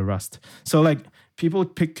JavaScript to go to Rust. So like people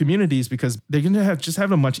pick communities because they're going to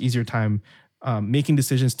have a much easier time making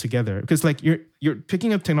decisions together, because like you're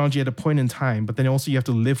picking up technology at a point in time, but then also you have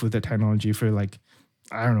to live with the technology for like,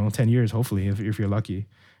 I don't know, 10 years, hopefully, if you're lucky,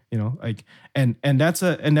 like, and that's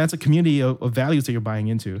a community of values that you're buying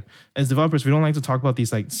into. As developers, we don't like to talk about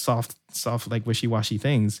these like soft, like wishy-washy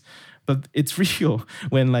things, but it's real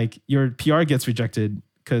when like your PR gets rejected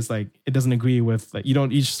because like it doesn't agree with, like, you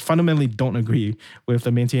just fundamentally don't agree with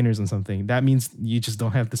the maintainers on something. That means you just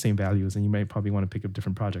don't have the same values, and you might probably want to pick up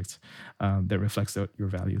different projects that reflects your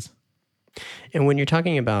values. And when you're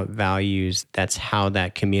talking about values, that's how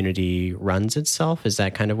that community runs itself? Is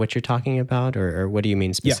that kind of what you're talking about, or what do you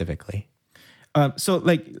mean specifically? Yeah. So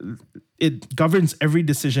like it governs every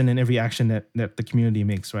decision and every action that the community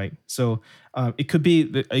makes, right? So it could be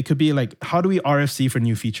like, how do we RFC for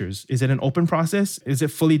new features? Is it an open process? Is it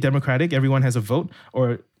fully democratic? Everyone has a vote,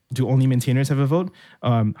 or do only maintainers have a vote?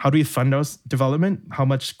 How do we fund our development? How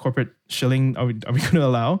much corporate shilling are we going to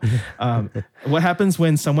allow? What happens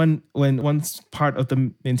when one part of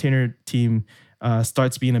the maintainer team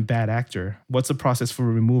starts being a bad actor? What's the process for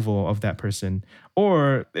removal of that person?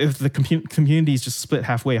 Or if the community is just split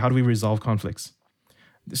halfway, how do we resolve conflicts?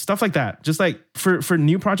 Stuff like that. Just like for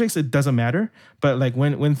new projects, it doesn't matter. But like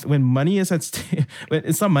when money is at stake,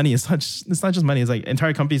 it's not money. It's not just money. It's like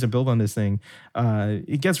entire companies are built on this thing.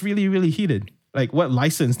 It gets really, really heated. Like, what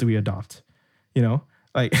license do we adopt?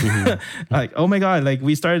 Like, like, oh my God, like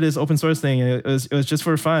we started this open source thing and it was just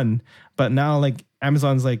for fun. But now like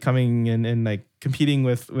Amazon's like coming and like competing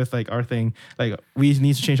with like our thing. Like, we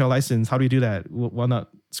need to change our license. How do we do that while not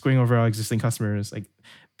screwing over our existing customers? Like,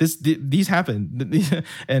 these happen,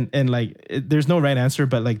 and like there's no right answer,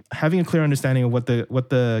 but like having a clear understanding of what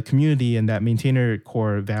the community and that maintainer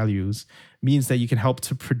core values means that you can help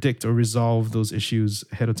to predict or resolve those issues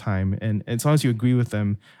ahead of time. And as long as you agree with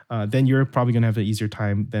them, then you're probably going to have an easier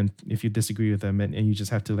time than if you disagree with them and you just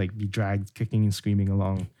have to like be dragged kicking and screaming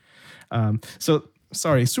along. So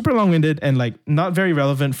sorry, super long-winded and like not very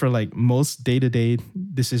relevant for like most day-to-day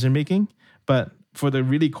decision making, but for the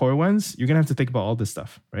really core ones, you're going to have to think about all this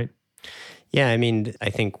stuff, right? Yeah, I mean, I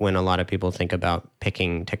think when a lot of people think about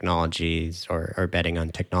picking technologies or betting on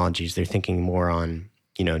technologies, they're thinking more on,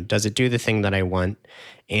 does it do the thing that I want?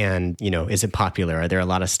 And, is it popular? Are there a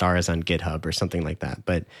lot of stars on GitHub or something like that?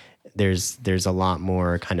 But there's a lot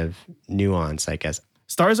more kind of nuance, I guess.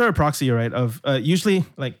 Stars are a proxy, right? Of usually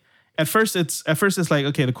like at first it's like,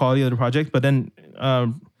 okay, the quality of the project, but then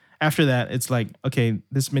after that, it's like, okay,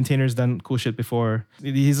 this maintainer's done cool shit before.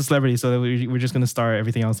 He's a celebrity, so we're just going to star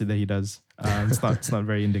everything else that he does. It's not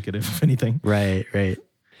very indicative of anything. Right.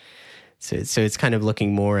 So it's kind of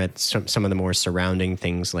looking more at some of the more surrounding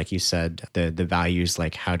things, like you said, the values,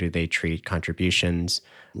 like how do they treat contributions,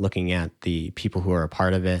 looking at the people who are a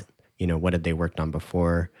part of it, what had they worked on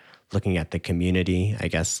before, looking at the community, I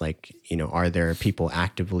guess, like, are there people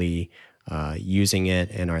actively using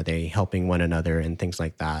it, and are they helping one another and things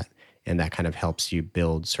like that? And that kind of helps you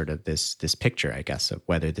build sort of this picture, I guess, of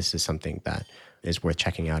whether this is something that is worth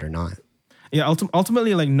checking out or not. Yeah,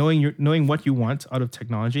 ultimately, like knowing what you want out of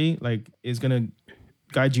technology, like, is gonna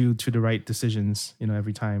guide you to the right decisions,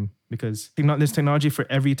 every time, because there's technology for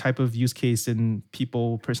every type of use case and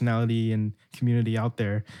people, personality, and community out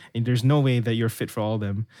there, and there's no way that you're fit for all of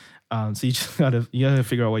them. So you just gotta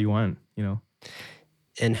figure out what you want,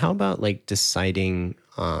 And how about like deciding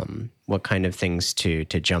what kind of things to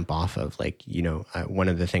jump off of? Like, one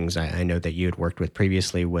of the things I know that you had worked with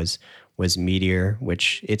previously was Meteor,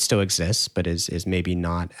 which it still exists, but is maybe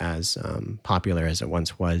not as popular as it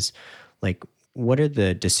once was. Like, what are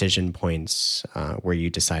the decision points where you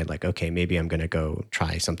decide like, okay, maybe I'm going to go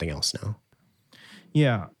try something else now?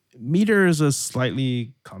 Yeah. Meteor is a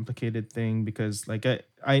slightly complicated thing because like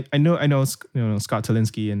I know Scott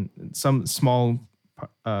Talinsky and some small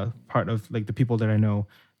part of like the people that I know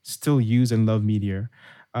still use and love Meteor.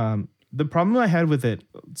 The problem I had with it,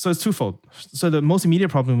 so it's twofold. So the most immediate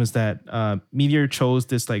problem was that Meteor chose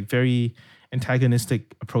this like very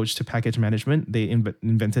antagonistic approach to package management. They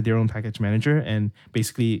invented their own package manager, and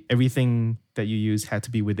basically everything that you use had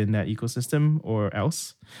to be within that ecosystem or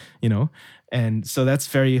else, And so that's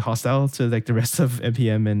very hostile to like the rest of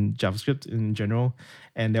NPM and JavaScript in general.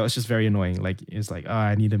 And that was just very annoying. Like it's like,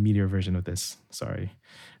 I need a Meteor version of this. Sorry.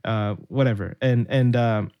 Whatever. And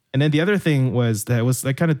then the other thing was that it was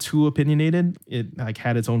like kind of too opinionated. It like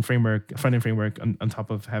had its own framework, front-end framework on top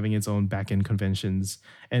of having its own back-end conventions.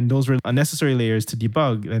 And those were unnecessary layers to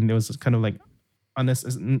debug. And it was kind of like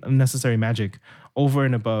unnecessary magic over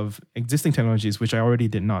and above existing technologies, which I already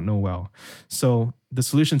did not know well. So the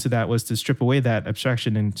solution to that was to strip away that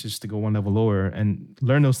abstraction and just to go one level lower and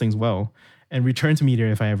learn those things well and return to Meteor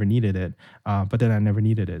if I ever needed it. But then I never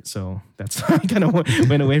needed it. So that's I kind of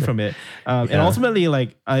went away from it. And ultimately,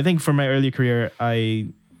 like, I think for my early career,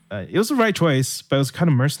 it was the right choice, but it was kind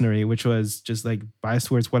of mercenary, which was just like biased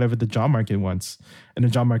towards whatever the job market wants. And the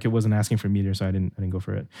job market wasn't asking for Meteor, so I didn't go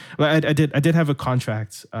for it. But I did have a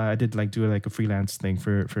contract. I did like do like a freelance thing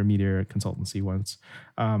for Meteor consultancy once.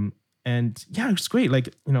 And yeah, it's great.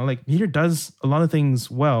 Like, like Meteor does a lot of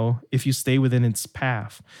things well if you stay within its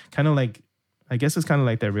path. Kind of like, I guess it's kind of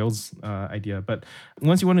like that Rails idea. But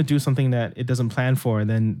once you want to do something that it doesn't plan for,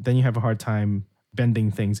 then you have a hard time bending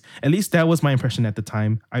things. At least that was my impression at the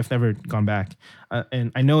time. I've never gone back,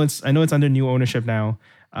 and I know it's under new ownership now.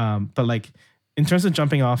 But like in terms of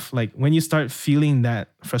jumping off, like when you start feeling that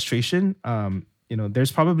frustration,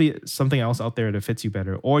 there's probably something else out there that fits you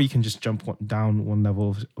better, or you can just jump down one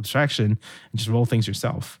level of abstraction and just roll things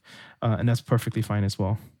yourself, and that's perfectly fine as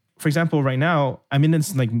well. For example, right now, I'm in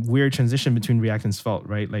this like weird transition between React and Svelte,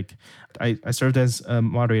 right? Like I served as a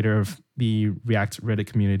moderator of the React Reddit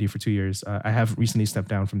community for 2 years. I have recently stepped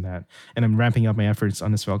down from that, and I'm ramping up my efforts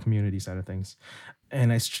on the Svelte community side of things.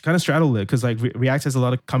 And I kind of straddle it because like React has a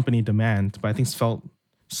lot of company demand, but I think Svelte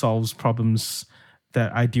solves problems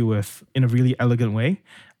that I deal with in a really elegant way.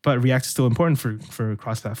 But React is still important for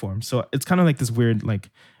cross-platform. So it's kind of like this weird,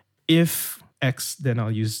 like if X, then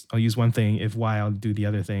I'll use one thing. If Y, I'll do the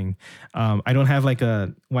other thing. I don't have like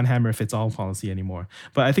a one hammer fits all policy anymore.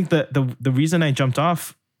 But I think the reason I jumped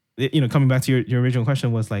off, coming back to your original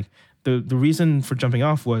question, was like the reason for jumping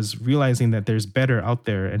off was realizing that there's better out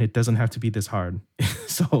there and it doesn't have to be this hard.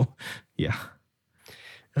 So yeah.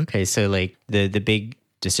 Okay, so like the big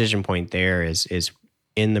decision point there is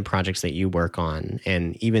in the projects that you work on,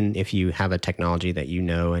 and even if you have a technology that you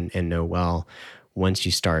know and know well, once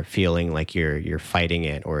you start feeling like you're fighting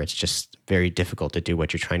it, or it's just very difficult to do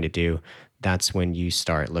what you're trying to do, that's when you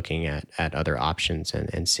start looking at other options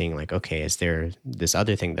and seeing like, okay, is there this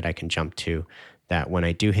other thing that I can jump to that when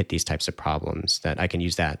I do hit these types of problems, that I can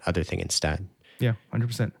use that other thing instead? Yeah,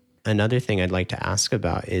 100%. Another thing I'd like to ask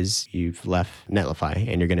about is you've left Netlify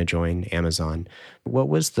and you're going to join Amazon. What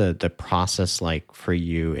was the process like for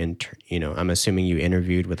you? I'm assuming you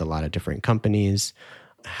interviewed with a lot of different companies.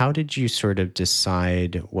 How did you sort of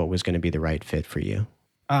decide what was going to be the right fit for you?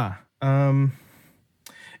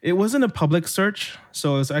 It wasn't a public search,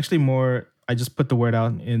 so it was actually more, I just put the word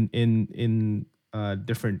out in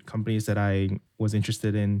different companies that I was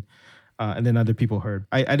interested in, and then other people heard.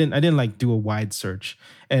 I didn't like do a wide search.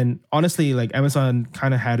 And honestly, like Amazon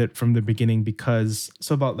kind of had it from the beginning, because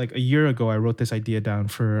so about like a year ago, I wrote this idea down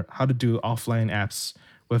for how to do offline apps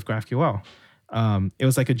with GraphQL. It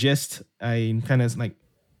was like a gist. I kind of like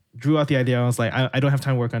drew out the idea. I was like, I don't have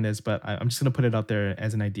time to work on this, but I'm just going to put it out there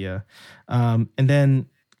as an idea. And then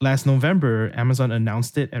last November, Amazon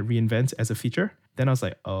announced it at reInvent as a feature. Then I was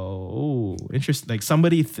like, oh, interesting. Like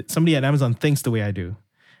somebody at Amazon thinks the way I do.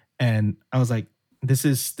 And I was like, this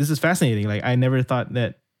is fascinating. Like I never thought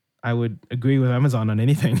that I would agree with Amazon on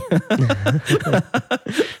anything.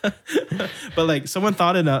 But like someone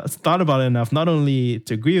thought about it enough, not only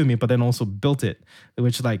to agree with me, but then also built it,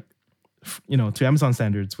 which like, to Amazon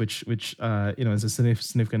standards, which is a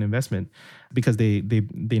significant investment, because they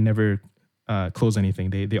never close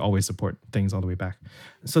anything. They always support things all the way back.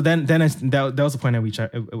 So then that was the point at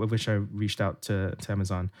which I reached out to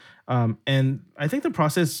Amazon. And I think the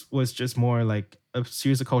process was just more like a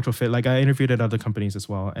series of cultural fit. Like I interviewed at other companies as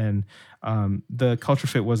well, and the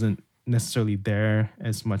cultural fit wasn't necessarily there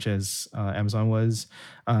as much as Amazon was.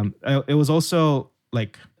 It was also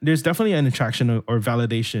like there's definitely an attraction or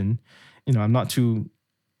validation. I'm not too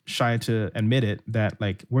shy to admit it, that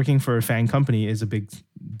like working for a FAANG company is a big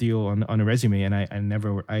deal on a resume. And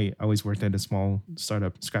I always worked at a small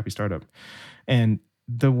startup, scrappy startup. And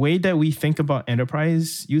the way that we think about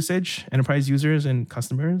enterprise users and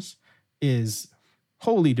customers is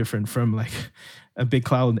wholly different from like a big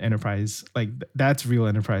cloud enterprise. Like that's real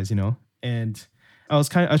enterprise, you know. And I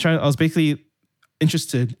was basically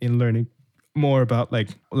interested in learning more about like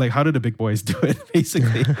how do the big boys do it,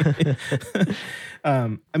 basically.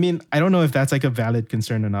 I mean, I don't know if that's like a valid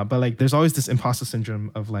concern or not, but like there's always this imposter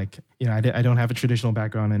syndrome of like, you know, I don't have a traditional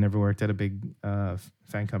background. I never worked at a big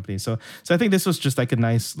fan company. So I think this was just like a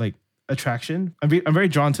nice like attraction. I'm very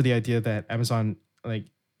drawn to the idea that Amazon, like,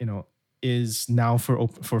 you know, is now for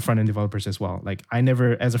front end developers as well. Like I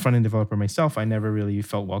never, as a front end developer myself, I never really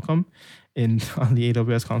felt welcome on the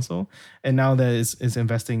AWS console, and now that is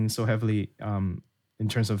investing so heavily in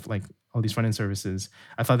terms of like all these front end services,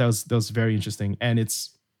 I thought that was very interesting, and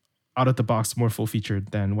it's out of the box more full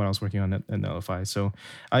featured than what I was working on at Netlify. So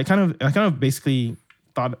I kind of basically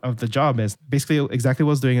thought of the job as basically exactly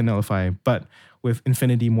what I was doing in Netlify, but with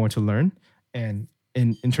infinity more to learn. And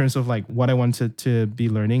in terms of like what I wanted to be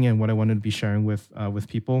learning and what I wanted to be sharing with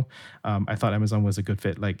people, I thought Amazon was a good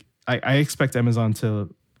fit. Like I expect Amazon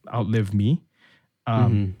to outlive me.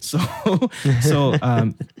 So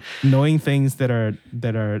knowing things that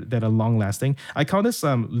are long lasting. I call this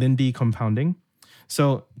Lindy compounding.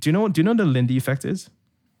 So do you know the Lindy effect is?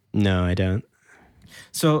 No, I don't.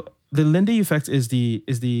 So the Lindy effect is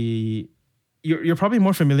the you're probably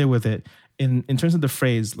more familiar with it in terms of the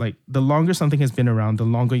phrase, like the longer something has been around, the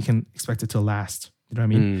longer you can expect it to last. You know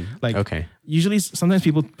what I mean? Like, okay. Usually, sometimes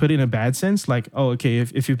people put it in a bad sense, like, oh, okay,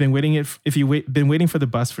 if you've been waiting been waiting for the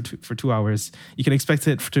bus for 2 hours, you can expect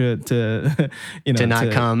it to you know to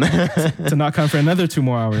not come to not come for another 2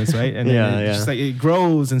 more hours, right? And just like it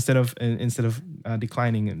grows instead of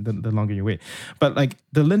declining the longer you wait. But like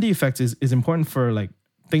the Lindy effect is important for like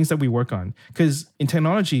things that we work on, because in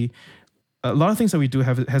technology, a lot of things that we do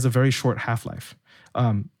has a very short half-life.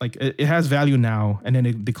 Like it has value now and then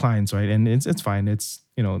it declines, right? And it's fine. It's,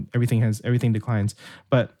 you know, everything declines.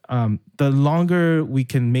 But the longer we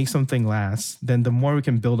can make something last, then the more we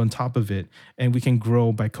can build on top of it, and we can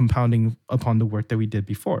grow by compounding upon the work that we did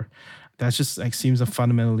before. That just like seems a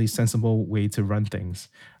fundamentally sensible way to run things.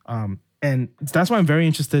 And that's why I'm very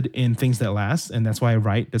interested in things that last, and that's why I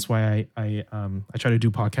write. That's why I try to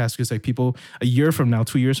do podcasts, because like people a year from now,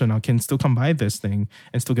 2 years from now, can still come by this thing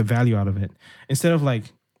and still get value out of it. Instead of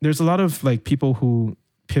like, there's a lot of like people who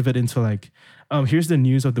pivot into like, here's the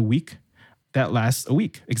news of the week that lasts a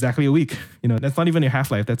week, exactly a week. You know, that's not even your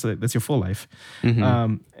half life. That's your full life.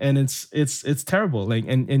 Mm-hmm. And it's terrible. Like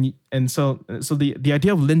and so the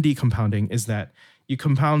idea of Lindy compounding is that you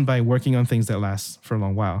compound by working on things that last for a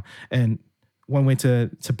long while. And one way to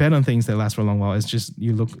bet on things that last for a long while is just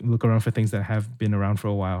you look around for things that have been around for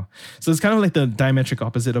a while. So it's kind of like the diametric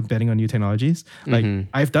opposite of betting on new technologies. Like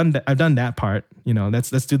I've done that part. You know, let's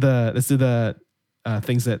do the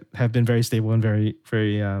things that have been very stable and very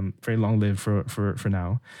very long lived for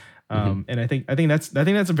now. And I think that's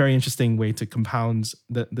a very interesting way to compound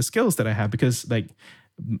the skills that I have, because like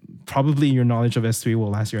probably your knowledge of S3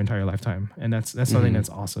 will last your entire lifetime, and that's something that's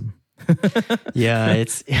awesome. Yeah,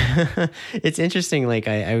 it's interesting. Like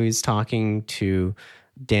I was talking to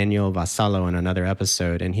Daniel Vassallo in another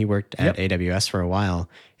episode, and he worked at AWS for a while,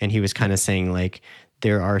 and he was kind of saying like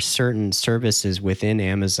there are certain services within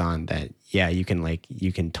Amazon that you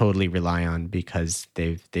can totally rely on because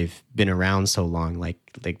they've been around so long, like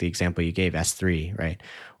the example you gave, S3, right?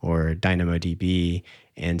 Or DynamoDB.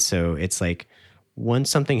 And so it's like once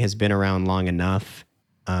something has been around long enough,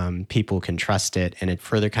 people can trust it, and it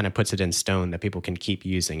further kind of puts it in stone that people can keep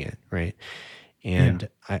using it, right? And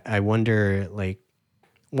I wonder, like,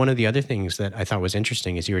 one of the other things that I thought was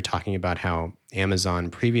interesting is you were talking about how Amazon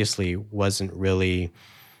previously wasn't really,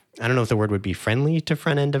 I don't know if the word would be friendly to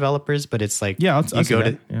front-end developers, but it's like and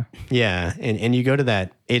you go to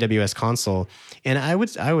that AWS console, and I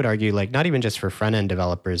would argue, like, not even just for front-end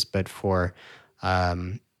developers, but for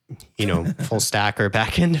full stack or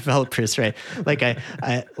back-end developers, right? Like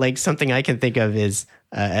I like something I can think of is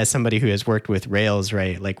as somebody who has worked with Rails,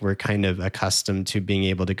 right? Like we're kind of accustomed to being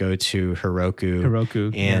able to go to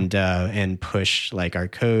Heroku and push like our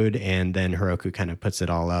code, and then Heroku kind of puts it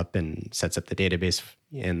all up and sets up the database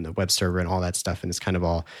and the web server and all that stuff, and it's kind of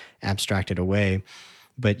all abstracted away.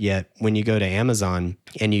 But yet when you go to Amazon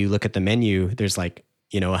and you look at the menu, there's like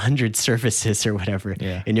 100 services or whatever.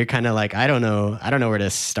 Yeah. And you're kind of like, I don't know where to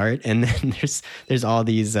start. And then there's all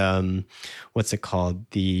these, what's it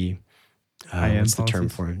called? The, what's the term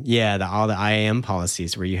for it? Yeah. All the IAM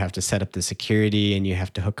policies where you have to set up the security and you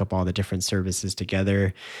have to hook up all the different services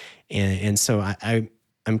together. And so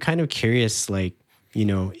I'm kind of curious, like,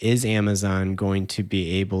 is Amazon going to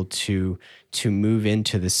be able to move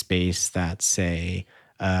into the space that, say,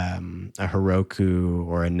 a Heroku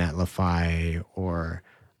or a Netlify or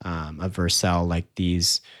of Vercel, like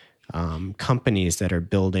these companies that are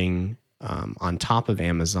building on top of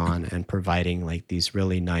Amazon and providing like these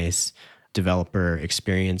really nice developer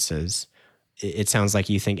experiences. It sounds like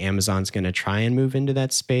you think Amazon's going to try and move into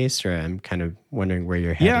that space, or I'm kind of wondering where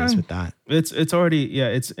your head is with that. It's already,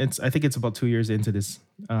 it's I think it's about 2 years into this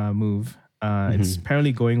move. It's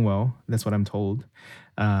apparently going well. That's what I'm told.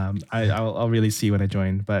 I'll really see when I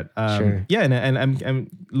join, but Sure. yeah, and I'm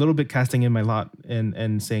a little bit casting in my lot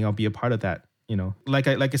and saying I'll be a part of that. You know, like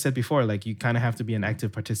I said before, like you kind of have to be an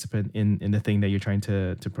active participant in the thing that you're trying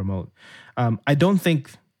to promote. I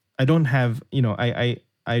don't have, you know,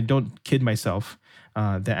 I don't kid myself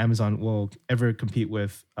that Amazon will ever compete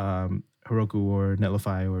with Heroku or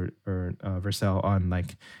Netlify or Vercel on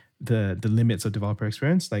like the limits of developer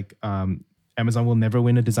experience. Like Amazon will never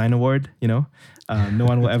win a design award. You know, no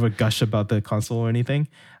one will ever gush about the console or anything.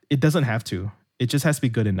 It doesn't have to. It just has to be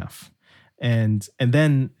good enough. And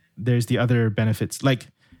then there's the other benefits. Like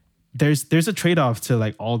there's a trade-off to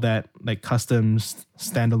like all that like custom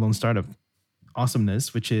standalone startup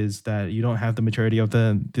awesomeness, which is that you don't have the maturity of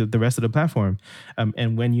the rest of the platform,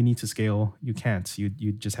 and when you need to scale, you can't. You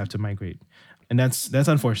just have to migrate, and that's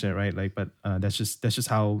unfortunate, right? Like, but that's just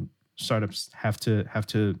how startups have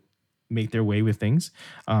to make their way with things.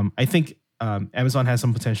 I think Amazon has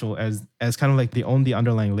some potential as kind of like they own the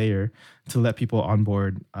underlying layer to let people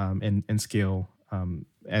onboard and scale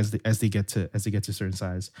as they get to certain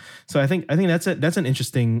size. So I think that's an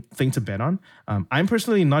interesting thing to bet on. I'm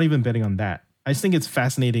personally not even betting on that. I just think it's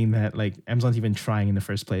fascinating that like Amazon's even trying in the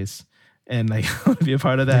first place, and like I want to be a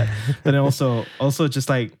part of that. But then also just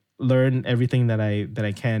like learn everything that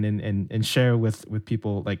I can and share with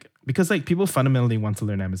people, like because like people fundamentally want to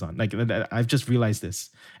learn Amazon. Like I've just realized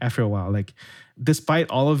this after a while. Like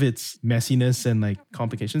despite all of its messiness and like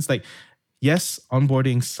complications, like yes,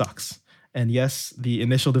 onboarding sucks. And yes, the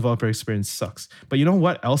initial developer experience sucks. But you know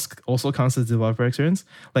what else also counts as developer experience?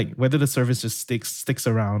 Like whether the service just sticks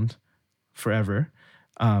around forever,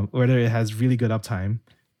 whether it has really good uptime,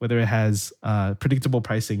 whether it has predictable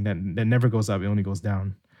pricing that never goes up, it only goes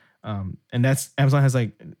down. And that's Amazon has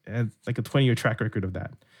like a 20-year track record of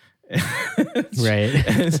that. Right.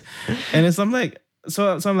 and it's I'm like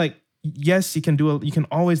yes, you can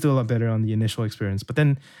always do a lot better on the initial experience, but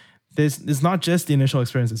then there's not just the initial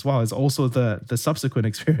experience as well. It's also the subsequent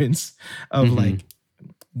experience of like,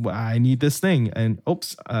 I need this thing, and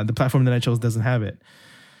oops, the platform that I chose doesn't have it,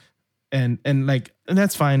 and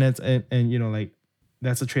that's fine. And you know, like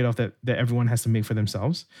that's a trade-off that everyone has to make for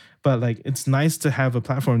themselves. But like, it's nice to have a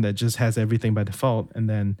platform that just has everything by default, and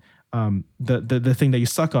then the thing that you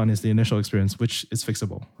suck on is the initial experience, which is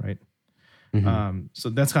fixable, right? So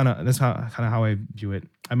that's kind of how I view it.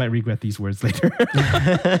 I might regret these words later.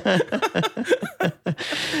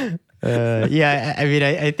 Yeah, I mean,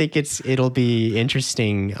 I think it'll be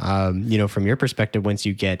interesting, you know, from your perspective once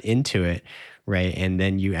you get into it, right? And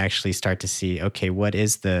then you actually start to see, okay, what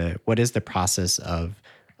is the process of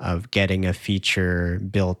getting a feature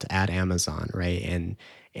built at Amazon, right?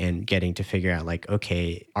 And getting to figure out like,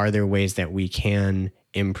 okay, are there ways that we can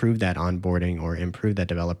improve that onboarding or improve that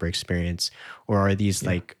developer experience, or are these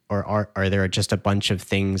like, or are there just a bunch of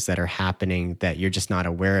things that are happening that you're just not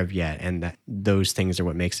aware of yet, and that those things are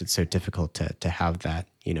what makes it so difficult to have that,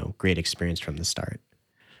 you know, great experience from the start?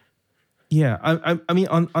 Yeah, I mean,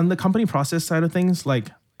 on the company process side of things, like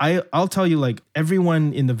I'll tell you, like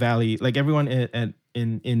everyone in the Valley, like everyone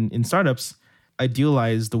in startups,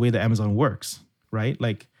 idealize the way that Amazon works, right?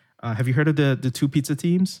 Like, have you heard of the 2 pizza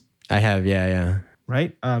teams? I have, yeah.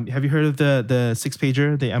 Right? Have you heard of the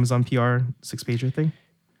 6-pager, the Amazon PR 6-pager thing?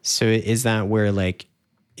 So is that where like,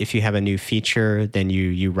 if you have a new feature, then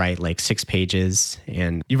you write like 6 pages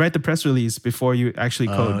and you write the press release before you actually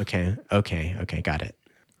code? Okay, got it.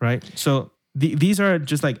 Right? So these are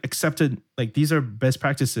just like accepted, like these are best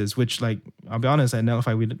practices, which like, I'll be honest, at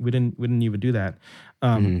Netlify, we didn't even do that.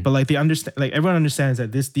 But like they understand, like everyone understands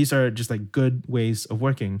that these are just like good ways of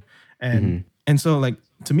working. And so like,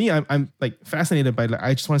 to me, I'm like fascinated by, like,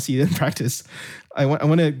 I just want to see it in practice. I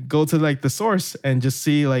want to go to like the source and just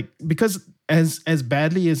see, like, because as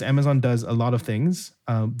badly as Amazon does a lot of things,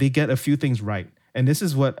 they get a few things right. And this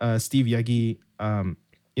is what Steve Yagi, I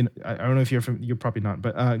don't know if you're probably not,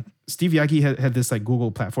 but Steve Yagi had this like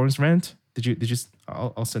Google Platforms rant. Did you?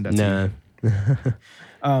 I'll send that to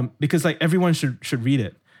you. Because like everyone should read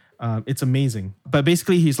it. It's amazing. But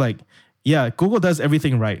basically, he's like, yeah, Google does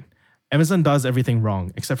everything right. Amazon does everything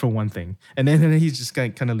wrong except for one thing. And then he just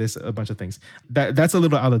kind of lists a bunch of things. That's a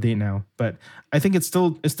little out of date now, but I think it's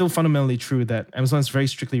still fundamentally true that Amazon is very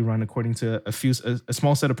strictly run according to a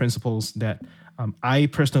small set of principles that I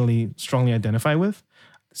personally strongly identify with.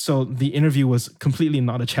 So the interview was completely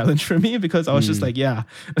not a challenge for me because I was just like, yeah.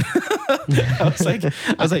 I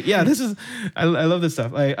was like, yeah, I love this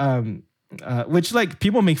stuff. Which like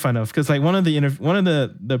people make fun of because like one of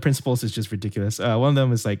the principles is just ridiculous. One of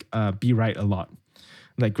them is like be right a lot.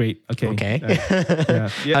 Like great, okay. Yeah.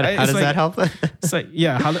 How does that help? It's like,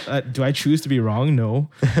 yeah. How do I choose to be wrong? No.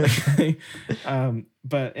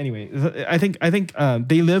 But anyway, I think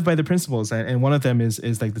they live by the principles, and one of them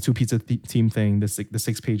is like the two pizza team thing, the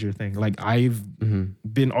 6-pager thing. Like I've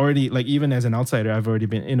been already like even as an outsider, I've already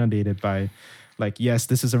been inundated by like, yes,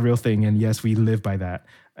 this is a real thing, and yes, we live by that.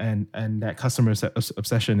 And that customer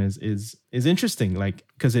obsession is interesting, like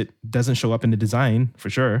because it doesn't show up in the design for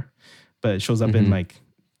sure, but it shows up in like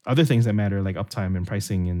other things that matter, like uptime and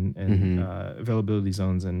pricing and availability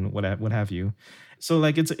zones and what have you. So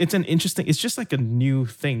like it's an interesting, it's just like a new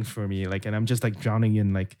thing for me, like, and I'm just like drowning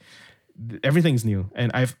in like everything's new.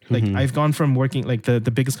 And I've gone from working like the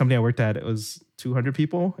biggest company I worked at, it was 200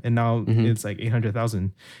 people, and now it's like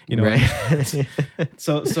 800,000. You know, right.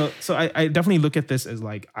 so I definitely look at this as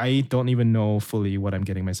like I don't even know fully what I'm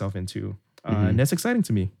getting myself into. And that's exciting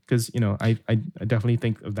to me because, you know, I definitely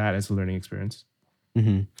think of that as a learning experience.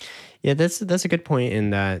 Yeah, that's a good point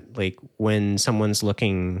in that, like, when someone's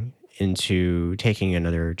looking into taking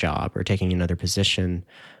another job or taking another position,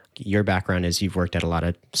 your background is you've worked at a lot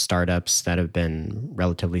of startups that have been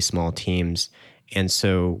relatively small teams. And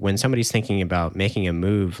so when somebody's thinking about making a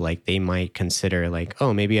move, like they might consider like,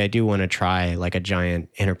 oh, maybe I do want to try like a giant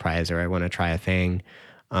enterprise, or I want to try a thing,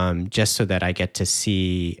 just so that I get to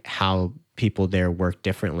see how people there work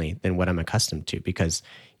differently than what I'm accustomed to. Because,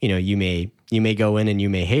 you know, you may go in and you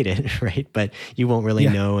may hate it, right? But you won't really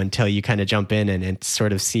know until you kind of jump in and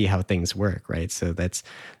sort of see how things work, right? So that's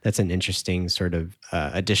an interesting sort of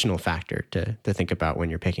additional factor to think about when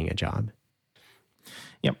you're picking a job.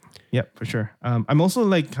 Yep, for sure. I'm also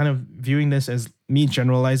like kind of viewing this as me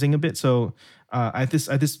generalizing a bit. So at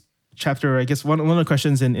this chapter, I guess one of the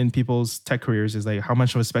questions in people's tech careers is like, how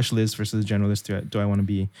much of a specialist versus a generalist do I want to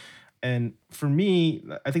be? And for me,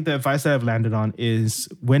 I think the advice that I've landed on is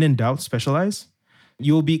when in doubt, specialize.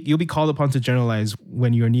 You'll be called upon to generalize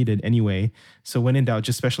when you're needed anyway. So when in doubt,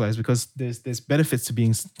 just specialize, because there's benefits to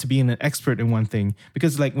being an expert in one thing.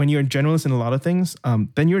 Because like when you're a generalist in a lot of things,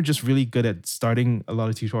 then you're just really good at starting a lot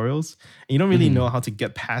of tutorials, and you don't really know how to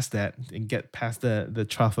get past that and get past the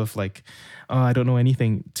trough of like, oh, I don't know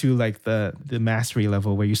anything, to like the mastery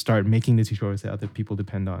level where you start making the tutorials that other people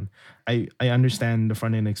depend on. I understand the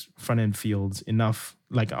front end fields enough.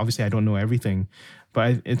 Like obviously I don't know everything,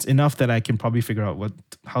 but it's enough that I can probably figure out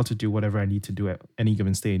how to do whatever I need to do at any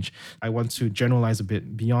given stage. I want to generalize a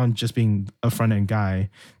bit beyond just being a front end guy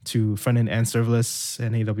to front end and serverless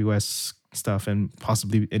and AWS stuff, and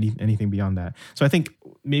possibly anything beyond that. So I think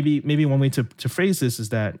maybe one way to phrase this is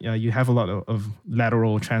that you have a lot of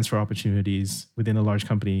lateral transfer opportunities within a large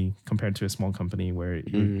company compared to a small company where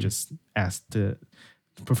you're just asked to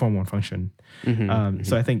perform one function.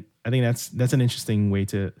 So I think that's an interesting way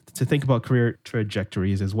to think about career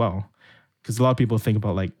trajectories as well, because a lot of people think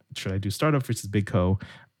about like, should I do startup versus big co?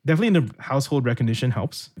 Definitely the household recognition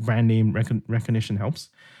helps, brand name recognition helps.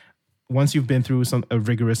 Once you've been through a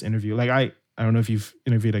rigorous interview, like I don't know if you've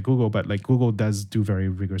interviewed at Google, but like Google does do very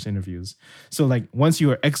rigorous interviews. So like once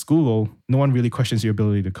you are ex-Google, no one really questions your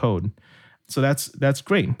ability to code. So that's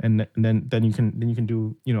great, and then you can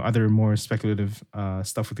do, you know, other more speculative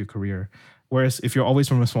stuff with your career. Whereas if you're always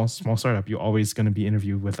from a small startup, you're always going to be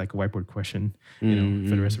interviewed with like a whiteboard question, you know,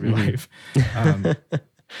 for the rest of your life,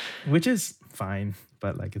 which is fine,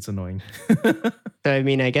 but like it's annoying. So I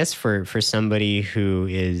mean, I guess for somebody who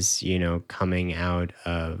is, you know, coming out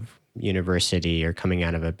of university or coming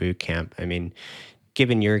out of a boot camp, I mean,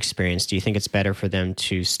 given your experience, do you think it's better for them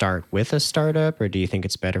to start with a startup, or do you think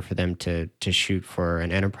it's better for them to shoot for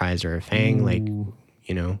an enterprise or a FANG? Like,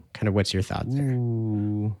 you know, kind of what's your thoughts there?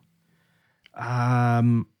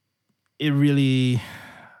 It really,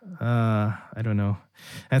 I don't know.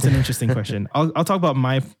 That's an interesting question. I'll talk about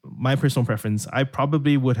my personal preference. I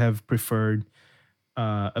probably would have preferred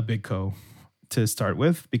a big co to start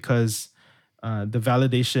with, because the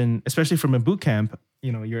validation, especially from a boot camp,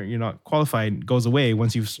 you know, you're not qualified, goes away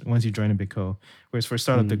once you join a big co. Whereas for a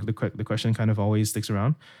startup, the question kind of always sticks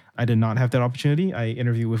around. I did not have that opportunity. I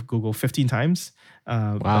interviewed with Google 15 times.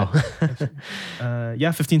 Wow.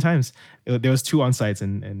 15 times. There was 2 on-sites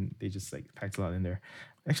and they just like packed a lot in there.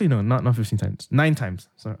 Actually, no, not 15 times. 9 times.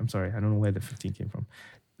 So I'm sorry. I don't know where the 15 came from.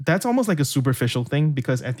 That's almost like a superficial thing,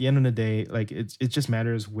 because at the end of the day, like it just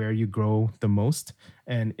matters where you grow the most.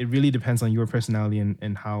 And it really depends on your personality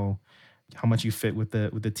and how how much you fit with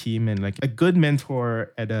the team. And like a good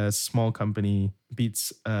mentor at a small company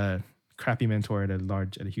beats a crappy mentor at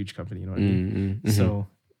a huge company. You know what I mean? Mm-hmm.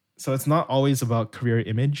 So it's not always about career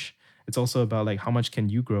image. It's also about like how much can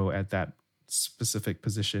you grow at that specific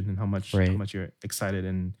position, and how much you're excited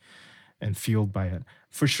and fueled by it.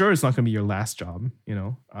 For sure, it's not going to be your last job, you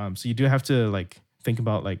know. So you do have to like think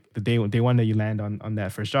about like the day one that you land on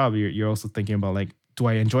that first job. You're also thinking about like, do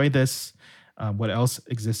I enjoy this? What else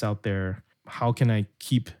exists out there? How can I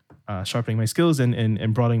keep sharpening my skills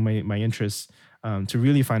and broadening my interests to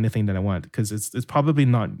really find the thing that I want? Because it's probably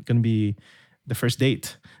not going to be the first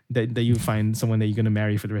date that you find someone that you're going to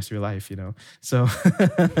marry for the rest of your life, you know? So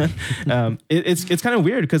it's kind of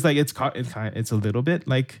weird because like it's a little bit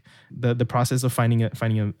like the process of finding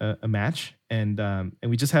a match. And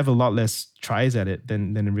we just have a lot less tries at it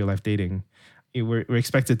than in real life dating. We're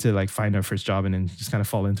expected to like find our first job and then just kind of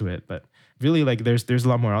fall into it. But really like there's a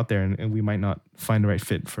lot more out there, and we might not find the right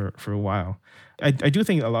fit for a while. I do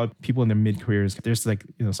think a lot of people in their mid-careers, there's like,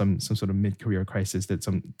 you know, some sort of mid-career crisis that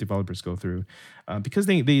some developers go through because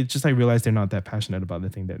they just like realize they're not that passionate about the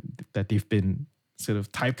thing that they've been sort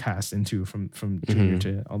of typecast into from junior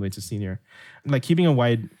to all the way to senior. Like keeping a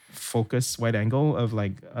wide angle of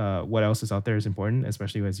like what else is out there is important,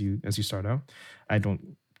 especially as you start out. I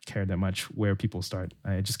don't care that much where people start.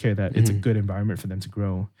 I just care that it's a good environment for them to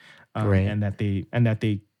grow, and that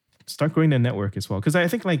they start growing their network as well. Because I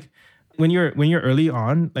think like when you're early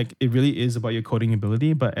on, like it really is about your coding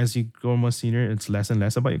ability. But as you grow more senior, it's less and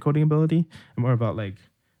less about your coding ability, and more about like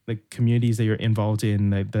communities that you're involved in,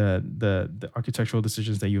 like the architectural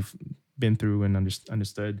decisions that you've been through and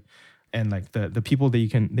understood, and like the people that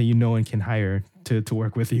you know and can hire to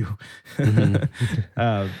work with you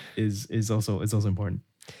is also important.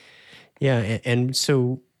 Yeah, and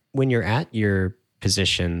so when you're at your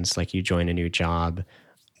positions, like you join a new job,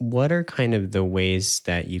 what are kind of the ways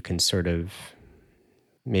that you can sort of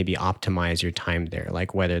maybe optimize your time there?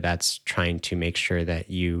 Like whether that's trying to make sure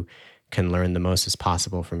that you can learn the most as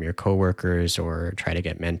possible from your coworkers, or try to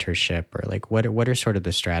get mentorship, or like what are sort of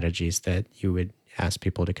the strategies that you would ask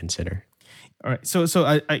people to consider? All right. So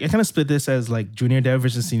I kind of split this as like junior dev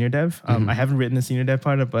versus senior dev. I haven't written the senior dev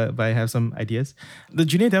part, but I have some ideas. The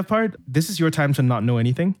junior dev part, this is your time to not know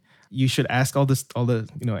anything. You should ask all the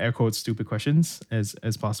you know, air quotes, stupid questions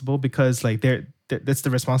as possible, because like that's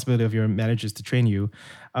the responsibility of your managers to train you.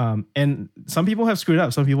 And some people have screwed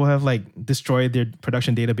up. Some people have like destroyed their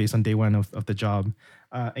production database on day one of the job.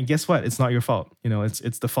 And guess what? It's not your fault. You know,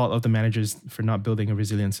 it's the fault of the managers for not building a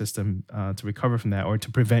resilient system to recover from that, or to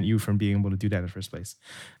prevent you from being able to do that in the first place.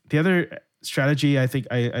 The other strategy I think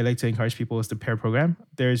I like to encourage people is to pair program.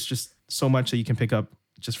 There's just so much that you can pick up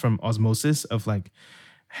just from osmosis of like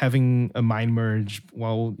having a mind merge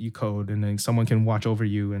while you code, and then someone can watch over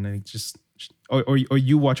you, and then just or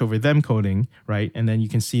you watch over them coding, right? And then you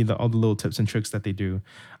can see all the little tips and tricks that they do,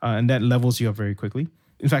 and that levels you up very quickly.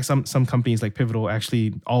 In fact, some companies like Pivotal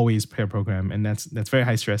actually always pair program, and that's very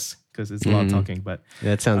high stress because it's a lot of talking. But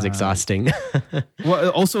that sounds exhausting.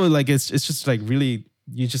 Well, also like it's just like really,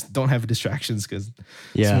 you just don't have distractions because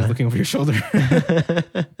someone's looking over your shoulder.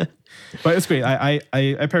 But it's great. I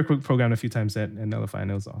pair programmed a few times at Netlify,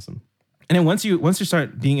 and it was awesome. And then once you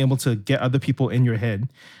start being able to get other people in your head,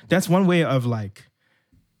 that's one way of like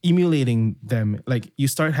emulating them. Like you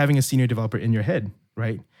start having a senior developer in your head,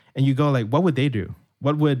 right? And you go like, what would they do?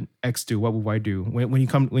 What would X do? What would Y do when you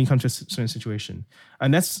come to a certain situation?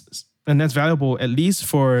 And that's valuable, at least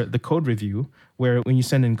for the code review, where when you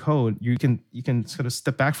send in code, you can sort of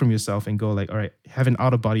step back from yourself and go like, all right, have an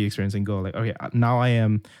out of body experience and go like, okay, now I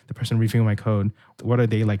am the person reviewing my code. What are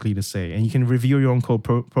they likely to say? And you can review your own code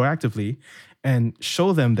proactively and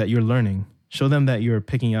show them that you're learning, show them that you're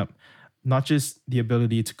picking up not just the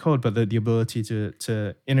ability to code, but the ability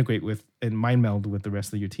to integrate with and mind meld with the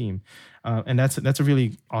rest of your team. And that's a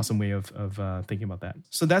really awesome way of thinking about that.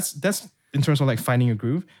 So that's in terms of like finding a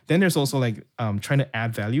groove. Then there's also like trying to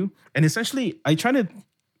add value. And essentially, I try to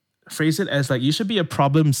phrase it as like, you should be a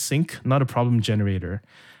problem sink, not a problem generator.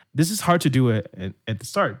 This is hard to do at the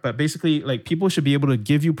start, but basically like people should be able to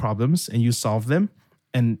give you problems and you solve them.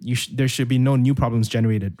 And there should be no new problems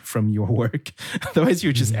generated from your work. Otherwise,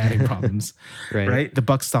 you're just adding problems, right? The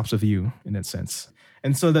buck stops with you in that sense.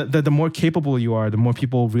 And so the more capable you are, the more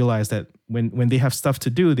people realize that when they have stuff to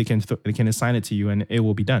do, they can assign it to you and it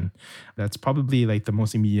will be done. That's probably like the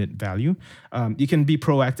most immediate value. You can be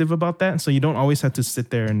proactive about that. So you don't always have to sit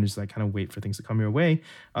there and just like kind of wait for things to come your way.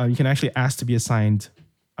 You can actually ask to be assigned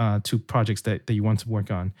to projects that you want to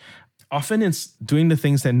work on. Often it's doing the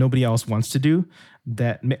things that nobody else wants to do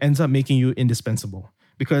that ends up making you indispensable.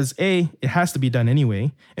 because A, it has to be done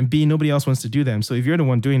anyway, and B, nobody else wants to do them. So if you're the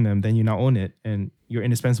one doing them, then you now own it and you're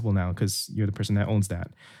indispensable now because you're the person that owns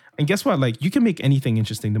that. And guess what? Like, you can make anything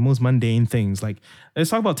interesting, the most mundane things. Like,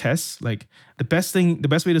 let's talk about tests. Like, the best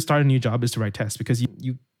way to start a new job is to write tests, because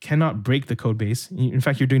you cannot break the code base. In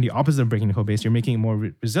fact, you're doing the opposite of breaking the code base. You're making it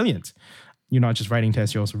more resilient. You're not just writing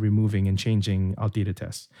tests, you're also removing and changing outdated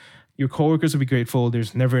tests. Your coworkers will be grateful.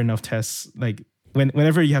 There's never enough tests. Like,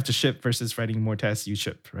 whenever you have to ship versus writing more tests, you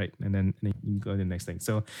ship, right? And then you go to the next thing.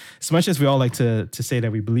 So as much as we all like to say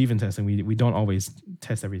that we believe in testing, we don't always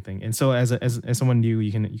test everything. And so as someone new,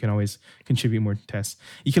 you can always contribute more tests.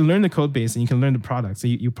 You can learn the code base and you can learn the product. So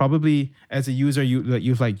you probably, as a user,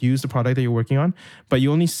 you've like used the product that you're working on, but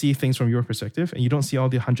you only see things from your perspective, and you don't see all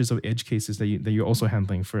the hundreds of edge cases that you're also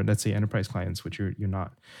handling for, let's say, enterprise clients, which you're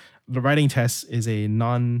not. The writing tests is a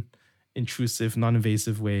non-intrusive,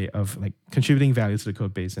 non-invasive way of like contributing value to the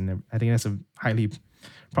code base, and I think that's a highly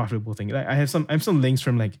profitable thing. I have some links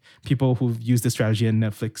from like people who've used this strategy at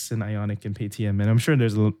Netflix and Ionic and Paytm, and I'm sure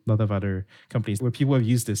there's a lot of other companies where people have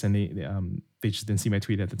used this, and they just didn't see my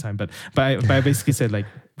tweet at the time. But I basically said, like,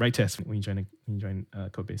 write tests when you join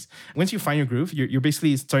code base. Once you find your groove, you're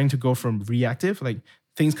basically starting to go from reactive, like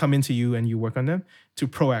things come into you and you work on them, to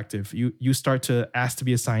proactive. You start to ask to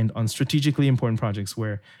be assigned on strategically important projects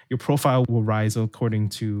where your profile will rise according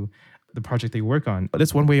to the project they work on. But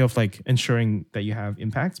that's one way of like ensuring that you have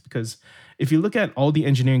impact, because if you look at all the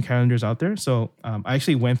engineering calendars out there, so I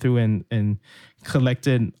actually went through and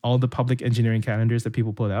collected all the public engineering calendars that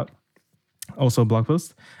people put out, also a blog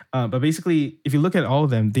post. But basically, if you look at all of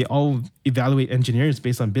them, they all evaluate engineers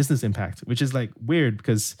based on business impact, which is like weird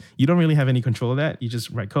because you don't really have any control of that. You just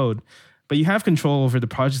write code. But you have control over the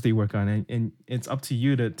projects they work on, and it's up to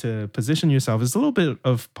you to position yourself. It's a little bit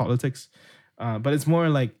of politics, but it's more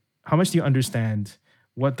like, how much do you understand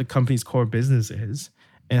what the company's core business is,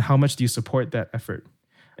 and how much do you support that effort?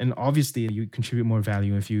 And obviously, you contribute more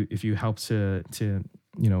value if you help to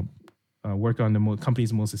work on the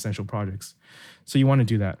company's most essential projects. So you want to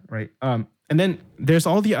do that, right? And then there's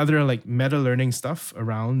all the other like meta learning stuff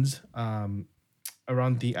around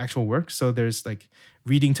the actual work. So there's like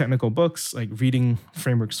reading technical books, like reading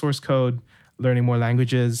framework source code, learning more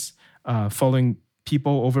languages, following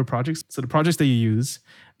people over projects. So the projects that you use,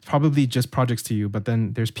 probably just projects to you, but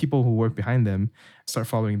then there's people who work behind them. Start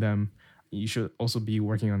following them. You should also be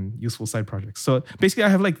working on useful side projects. So basically, I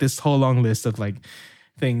have like this whole long list of like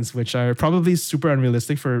things which are probably super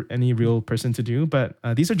unrealistic for any real person to do, but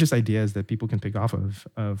these are just ideas that people can pick off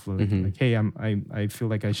of like, hey, I feel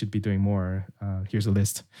like I should be doing more. Here's a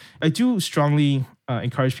list. I do strongly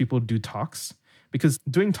encourage people to do talks, because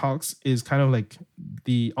doing talks is kind of like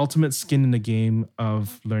the ultimate skin in the game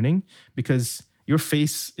of learning, because your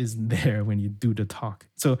face is there when you do the talk.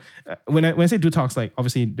 So when I say do talks, like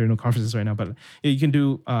obviously there are no conferences right now, but you can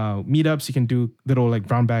do meetups, you can do little like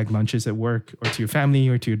brown bag lunches at work, or to your family,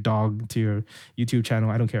 or to your dog, to your YouTube channel.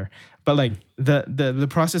 I don't care. But like the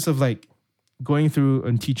process of like going through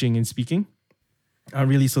and teaching and speaking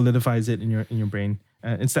really solidifies it in your brain.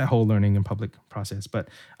 It's that whole learning in public process. But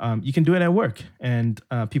you can do it at work, and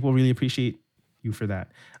people really appreciate you for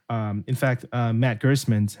that. In fact, Matt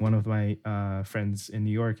Gersman, one of my friends in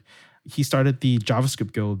New York, he started the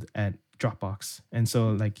JavaScript Guild at Dropbox. And so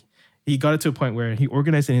like he got it to a point where he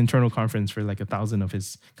organized an internal conference for like 1,000 of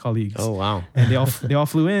his colleagues. Oh, wow. And they all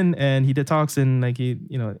flew in, and he did talks, and like he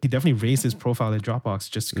definitely raised his profile at Dropbox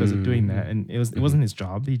just because of doing that. And it wasn't his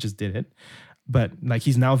job. He just did it. But like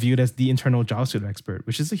he's now viewed as the internal JavaScript expert,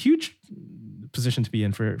 which is a huge position to be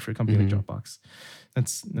in for a company like Dropbox.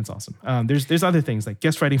 That's awesome. There's other things like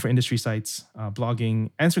guest writing for industry sites,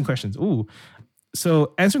 blogging, answering questions. Ooh,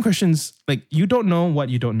 so answering questions, like you don't know what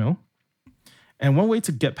you don't know. And one way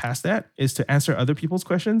to get past that is to answer other people's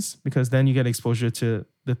questions, because then you get exposure to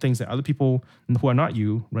the things that other people who are not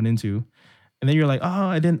you run into. And then you're like, oh,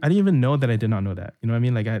 I didn't even know that I did not know that. You know what I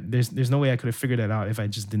mean? Like there's no way I could have figured that out if I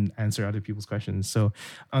just didn't answer other people's questions. So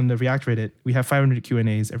on the React Reddit, we have 500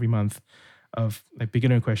 Q&As every month of like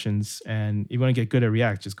beginner questions, and if you want to get good at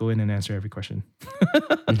React, just go in and answer every question.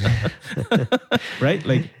 Right?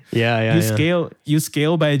 Like you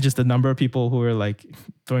scale by just the number of people who are like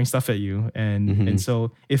throwing stuff at you, and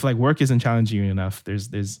so if like work isn't challenging you enough,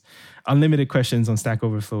 there's unlimited questions on Stack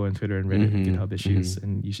Overflow and Twitter and Reddit and GitHub issues,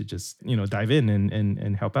 and you should just dive in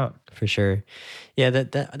and help out. For sure. Yeah,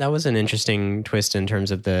 that was an interesting twist in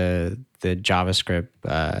terms of the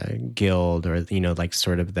JavaScript guild, or like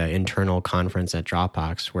sort of the internal conference at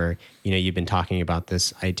Dropbox, where you've been talking about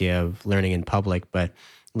this idea of learning in public, but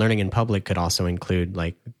learning in public could also include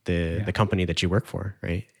like the company that you work for,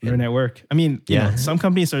 right? Learn at work. I mean, you know, some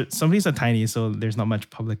companies are tiny, so there's not much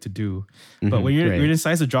public to do. But when you're the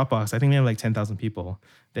size of Dropbox, I think we have like 10,000 people.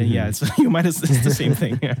 Then it's you might as it's the same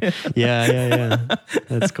thing. Yeah.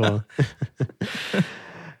 That's cool.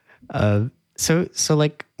 So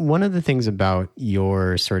like one of the things about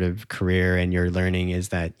your sort of career and your learning is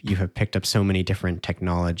that you have picked up so many different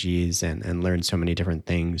technologies and learned so many different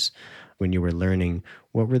things when you were learning.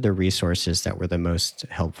 What were the resources that were the most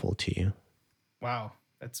helpful to you? Wow,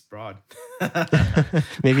 that's broad.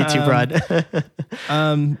 Maybe too broad.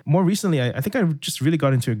 More recently, I think I just really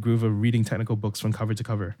got into a groove of reading technical books from cover to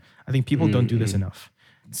cover. I think people don't do this enough.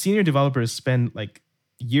 Senior developers spend like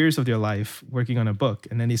years of their life working on a book,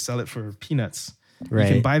 and then they sell it for peanuts. Right.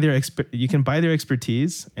 You can buy their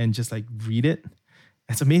expertise and just like read it.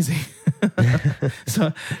 It's amazing.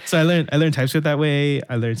 So I learned TypeScript that way.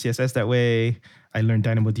 I learned CSS that way. I learned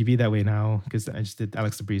DynamoDB that way now because I just did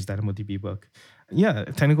Alex DeBrie's DynamoDB book. Yeah,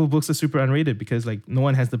 technical books are super underrated because like no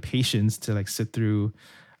one has the patience to like sit through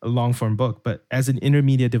a long form book. But as an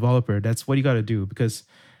intermediate developer, that's what you got to do because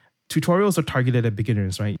tutorials are targeted at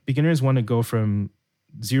beginners, right? Beginners want to go from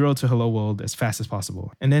 0 to hello world as fast as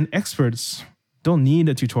possible. And then experts don't need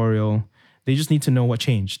a tutorial. They just need to know what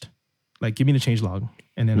changed. Like, give me the change log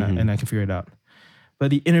and then I can figure it out.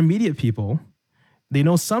 But the intermediate people, they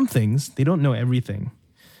know some things, they don't know everything.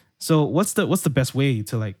 So what's the best way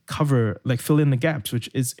to like cover, like fill in the gaps,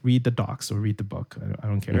 which is read the docs or read the book. I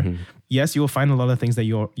don't care. Yes, you will find a lot of things that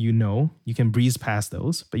you can breeze past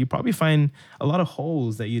those, but you probably find a lot of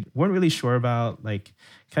holes that you weren't really sure about, like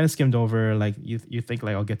kind of skimmed over, like you think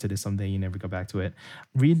like I'll get to this someday, you never go back to it.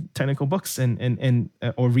 Read technical books and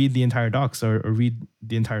or read the entire docs or read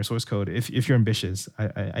the entire source code if you're ambitious.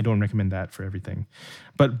 I don't recommend that for everything.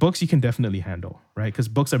 But books you can definitely handle, right? Because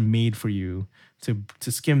books are made for you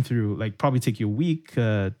to skim through, like probably take you a week,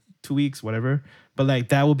 2 weeks, whatever. But like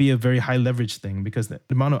that will be a very high leverage thing because the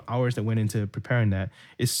amount of hours that went into preparing that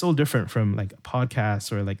is so different from like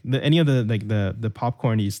podcasts or like any of the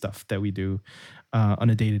popcorny stuff that we do on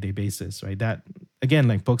a day-to-day basis, right? That again,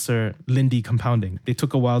 like books are Lindy compounding. They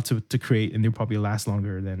took a while to create and they'll probably last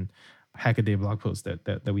longer than Hackaday blog posts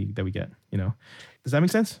that we get, you know? Does that make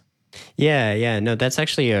sense? Yeah. No, that's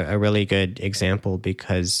actually a really good example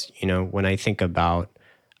because, you know, when I think about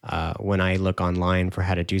when I look online for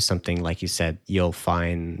how to do something, like you said, you'll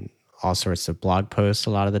find all sorts of blog posts a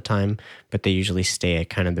lot of the time, but they usually stay at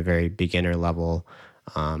kind of the very beginner level.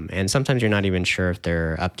 And sometimes you're not even sure if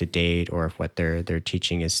they're up to date or if what they're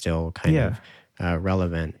teaching is still kind of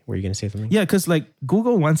relevant. Were you going to say something? Yeah, because like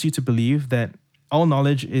Google wants you to believe that all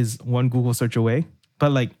knowledge is one Google search away.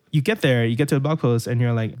 But like you get to a blog post and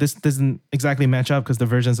you're like, this doesn't exactly match up because the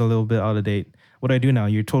version's a little bit out of date. What do I do now?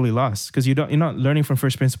 You're totally lost because you're not learning from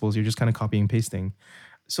first principles. You're just kind of copying and pasting.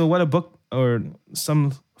 So what a book or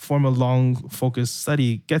some form of long focused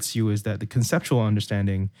study gets you is that the conceptual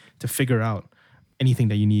understanding to figure out anything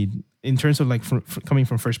that you need in terms of like coming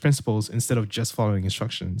from first principles instead of just following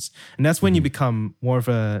instructions. And that's when you become more of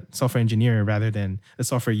a software engineer rather than a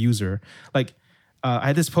software user. Like I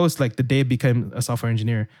had this post like the day I became a software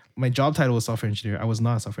engineer. My job title was software engineer. I was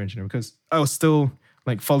not a software engineer because I was still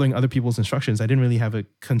like following other people's instructions. I didn't really have a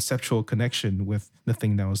conceptual connection with the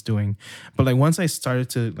thing that I was doing. But like once I started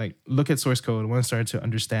to like look at source code, once I started to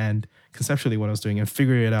understand conceptually what I was doing and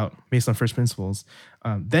figure it out based on first principles,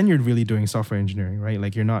 then you're really doing software engineering, right?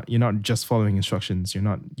 Like you're not just following instructions. You're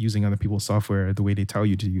not using other people's software the way they tell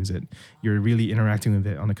you to use it. You're really interacting with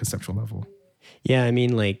it on a conceptual level. Yeah, I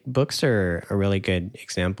mean, like books are a really good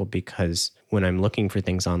example because when I'm looking for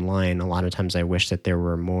things online, a lot of times I wish that there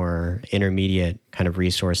were more intermediate kind of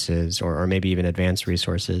resources or maybe even advanced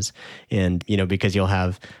resources. And, you know, because you'll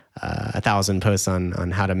have 1,000 posts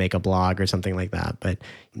on how to make a blog or something like that, but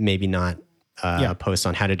maybe not a post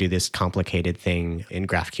on how to do this complicated thing in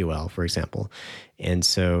GraphQL, for example. And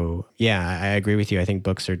so, yeah, I agree with you. I think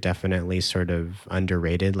books are definitely sort of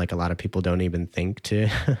underrated. Like a lot of people don't even think to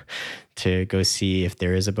to go see if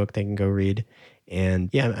there is a book they can go read. And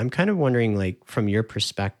yeah, I'm kind of wondering, like, from your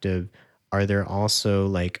perspective, are there also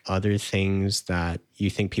like other things that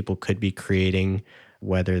you think people could be creating,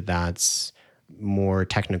 whether that's more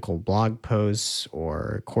technical blog posts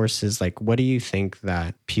or courses? Like, what do you think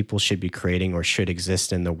that people should be creating or should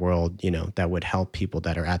exist in the world, you know, that would help people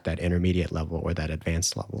that are at that intermediate level or that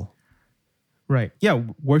advanced level? Right. Yeah.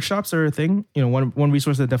 Workshops are a thing. You know, one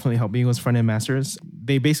resource that definitely helped me was Front-End Masters.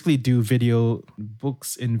 They basically do video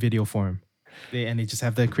books in video form. They just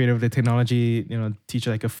have the creator of the technology, you know, teach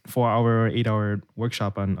like a 4-hour or 8-hour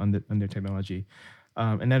workshop on their technology.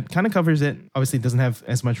 And that kind of covers it. Obviously, it doesn't have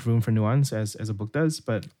as much room for nuance as a book does,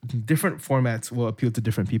 but different formats will appeal to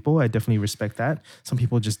different people. I definitely respect that. Some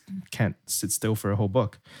people just can't sit still for a whole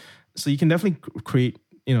book. So you can definitely create,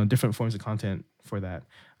 different forms of content for that.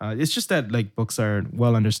 It's just that like books are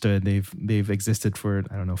well understood. They've existed for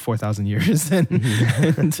 4,000 years, and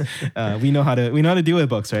we know how to deal with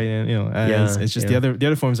books, right? And, it's just the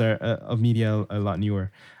other forms of media a lot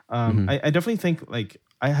newer. I definitely think like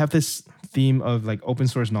I have this theme of like open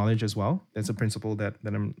source knowledge as well. That's a principle that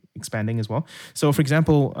I'm expanding as well. So for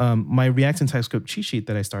example, my React and TypeScript cheat sheet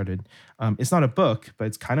that I started, it's not a book, but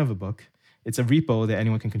it's kind of a book. It's a repo that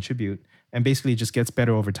anyone can contribute, and basically just gets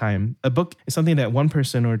better over time. A book is something that one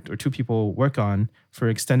person or two people work on for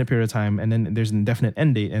an extended period of time, and then there's an indefinite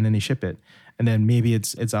end date, and then they ship it. And then maybe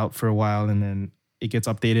it's out for a while, and then it gets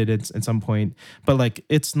updated at some point. But like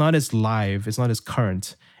it's not as live, it's not as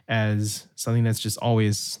current as something that's just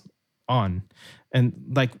always on. And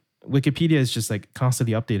like Wikipedia is just like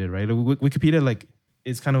constantly updated, right? Wikipedia like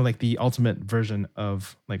is kind of like the ultimate version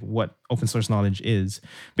of like what open source knowledge is.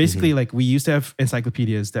 Basically, like we used to have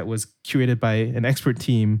encyclopedias that was curated by an expert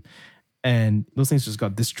team, and those things just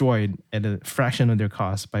got destroyed at a fraction of their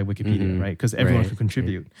cost by Wikipedia, right? Because everyone could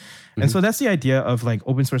contribute. And so that's the idea of like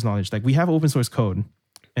open source knowledge. Like we have open source code,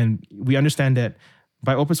 and we understand that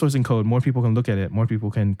by open sourcing code, more people can look at it, more people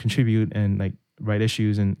can contribute and like write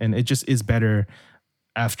issues, and it just is better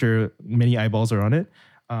after many eyeballs are on it.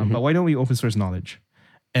 But why don't we open source knowledge?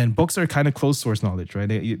 And books are kind of closed source knowledge,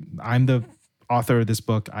 right? I'm the author of this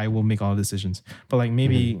book. I will make all the decisions. But like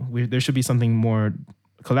maybe there should be something more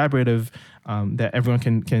collaborative that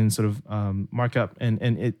everyone can sort of mark up, and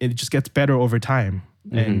it just gets better over time,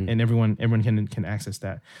 and everyone can access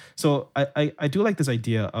that. So I do like this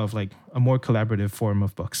idea of like a more collaborative form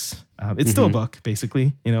of books. It's still a book,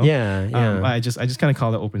 basically, I just kind of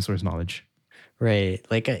call it open source knowledge. Right.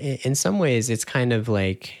 Like in some ways, it's kind of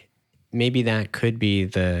like maybe that could be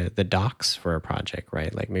the docs for a project,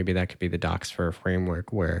 right? Like maybe that could be the docs for a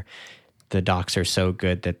framework where the docs are so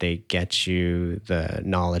good that they get you the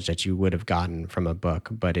knowledge that you would have gotten from a book,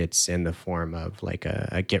 but it's in the form of like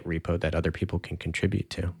a Git repo that other people can contribute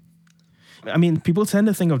to. I mean, people tend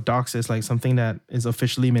to think of docs as like something that is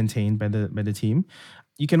officially maintained by the team.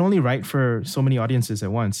 You can only write for so many audiences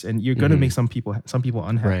at once, and you're going to make some people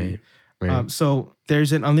unhappy. Right. So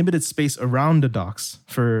there's an unlimited space around the docs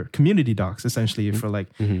for community docs, essentially for like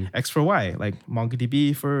X for Y, like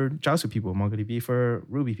MongoDB for JavaScript people, MongoDB for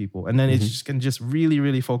Ruby people. And then it just can just really,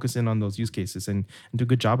 really focus in on those use cases and do a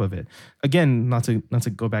good job of it. Again, not to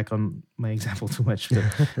go back on my example too much, but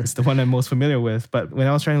it's the one I'm most familiar with. But when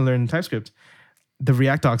I was trying to learn TypeScript, the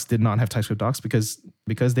React docs did not have TypeScript docs because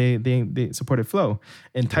they supported Flow.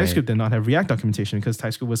 And TypeScript did not have React documentation because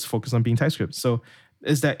TypeScript was focused on being TypeScript. So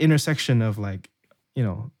is that intersection of like,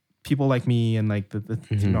 people like me and like the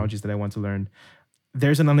technologies that I want to learn.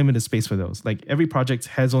 There's an unlimited space for those. Like every project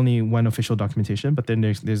has only one official documentation, but then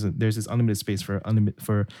there's this unlimited space for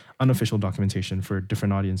unofficial documentation for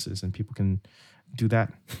different audiences, and people can do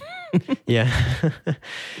that. Yeah.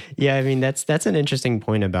 I mean, that's an interesting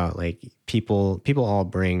point about like people all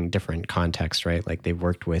bring different context, right? Like they've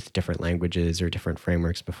worked with different languages or different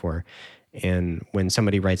frameworks before. And when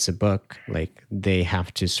somebody writes a book, like they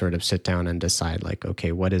have to sort of sit down and decide like,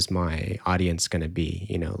 okay, what is my audience going to be?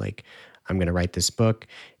 Like I'm going to write this book,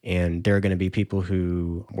 and there are going to be people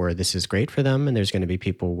where this is great for them. And there's going to be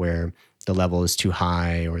people where the level is too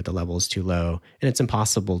high or the level is too low, and it's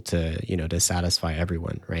impossible to satisfy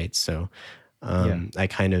everyone. Right. So I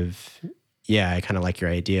kind of like your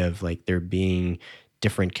idea of like there being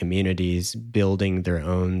different communities building their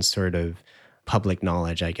own sort of public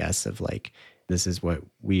knowledge, I guess, of like, this is what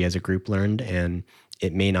we as a group learned, and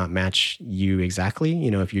it may not match you exactly,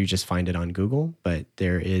 if you just find it on Google, but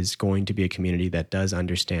there is going to be a community that does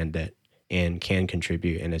understand it and can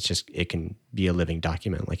contribute, and it can be a living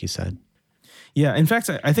document, like you said. Yeah, in fact,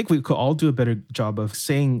 I think we could all do a better job of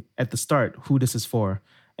saying at the start who this is for.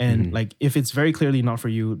 And like, if it's very clearly not for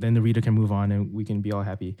you, then the reader can move on and we can be all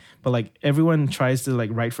happy. But like everyone tries to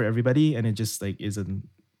like write for everybody, and it just like is a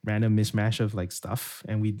random mishmash of like stuff,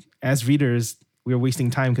 and we as readers we're wasting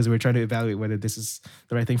time because we're trying to evaluate whether this is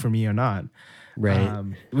the right thing for me or not. Right.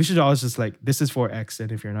 We should always just like, this is for X,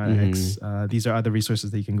 and if you're not X, these are other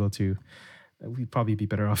resources that you can go to. We'd probably be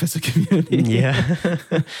better off as a community. Yeah.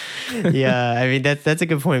 I mean, that's a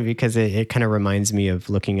good point, because it kind of reminds me of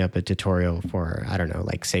looking up a tutorial for, I don't know,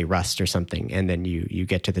 like say Rust or something, and then you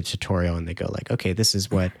get to the tutorial and they go like, okay, this is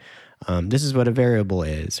what a variable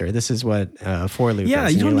is, or this is what a for loop is. Yeah,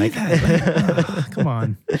 you don't need that. Like, come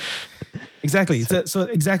on. Exactly. So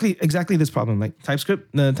exactly this problem. Like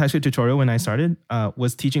the TypeScript tutorial when I started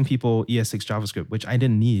was teaching people ES6 JavaScript, which I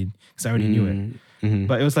didn't need because I already knew it. Mm-hmm.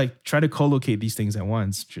 But it was like try to co-locate these things at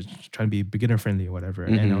once, just try to be beginner friendly or whatever.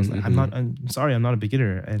 And I was like, I'm sorry, I'm not a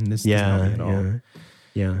beginner, and this doesn't help me at all.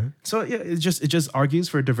 Yeah. So yeah, it just argues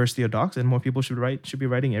for diversity of docs, and more people should be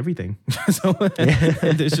writing everything. So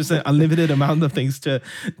there's just an unlimited amount of things to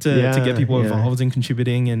get people involved in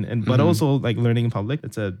contributing and but also like learning in public.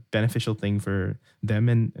 It's a beneficial thing for them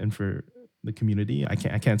and for the community. I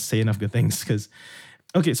can't say enough good things because.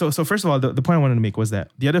 Okay, so first of all, the point I wanted to make was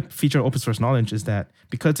that the other feature of open source knowledge is that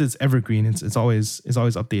because it's evergreen, it's always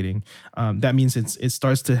updating. That means it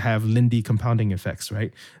starts to have Lindy compounding effects,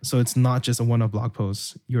 right? So it's not just a one-off blog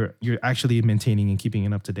post. You're actually maintaining and keeping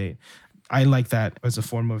it up to date. I like that as a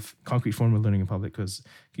concrete form of learning in public because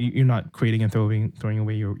you're not creating and throwing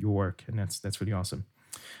away your work, and that's really awesome.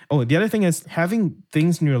 Oh, the other thing is having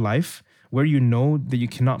things in your life where you know that you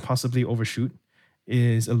cannot possibly overshoot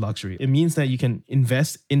is a luxury. It means that you can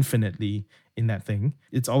invest infinitely in that thing.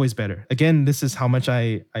 It's always better. Again, this is how much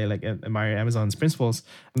I like admire Amazon's principles.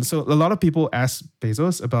 And so a lot of people ask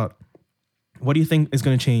Bezos about what do you think is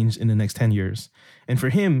going to change in the next 10 years? And for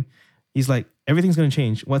him, he's like, everything's going to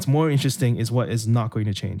change. What's more interesting is what is not going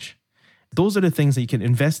to change. Those are the things that you can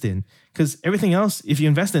invest in because everything else, if you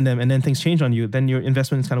invest in them and then things change on you, then your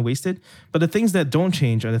investment is kind of wasted. But the things that don't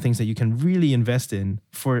change are the things that you can really invest in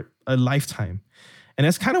for a lifetime. And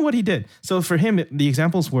that's kind of what he did. So for him, the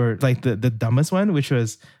examples were like the dumbest one, which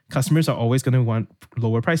was customers are always going to want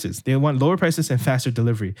lower prices. They want lower prices and faster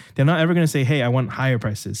delivery. They're not ever going to say, hey, I want higher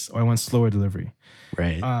prices or I want slower delivery.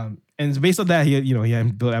 Right. And based on that, he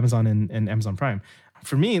built Amazon and Amazon Prime.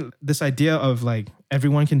 For me, this idea of like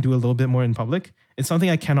everyone can do a little bit more in public, it's something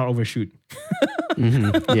I cannot overshoot.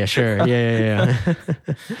 Yeah, sure. Yeah.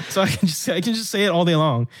 So I can just say it all day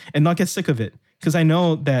long and not get sick of it because I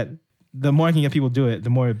know that the more I can get people to do it, the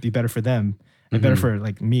more it'd be better for them and better for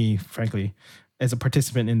like me, frankly, as a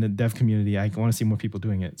participant in the dev community. I want to see more people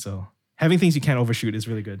doing it. So having things you can't overshoot is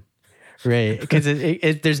really good. Right, because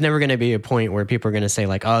there's never going to be a point where people are going to say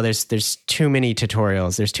like, oh, there's too many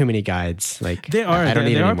tutorials, there's too many guides. Like there are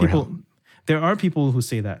people who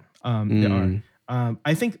say that. There are.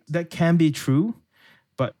 I think that can be true,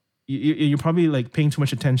 but you're probably like paying too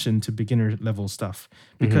much attention to beginner level stuff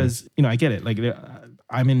because I get it. Like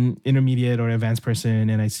I'm an intermediate or advanced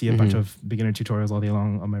person, and I see a bunch of beginner tutorials all day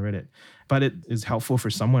long on my Reddit. But it is helpful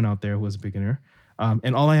for someone out there who is a beginner.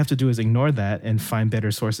 And all I have to do is ignore that and find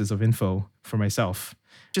better sources of info for myself.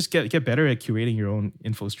 Just get better at curating your own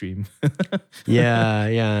info stream.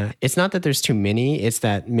 Yeah. It's not that there's too many. It's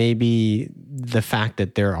that maybe the fact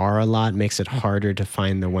that there are a lot makes it harder to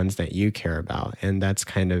find the ones that you care about. And that's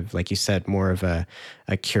kind of, like you said, more of a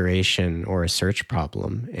curation or a search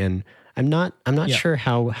problem. And I'm not sure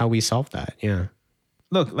how we solve that. Yeah.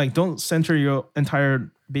 Look, like don't center your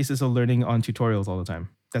entire basis of learning on tutorials all the time.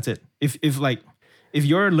 That's it. If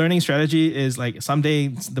your learning strategy is like someday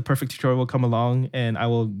the perfect tutorial will come along and I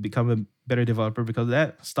will become a better developer because of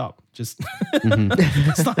that, stop. Just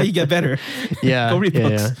that's not how you get better. Yeah. Go read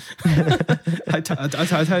books. I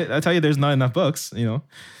tell you, there's not enough books,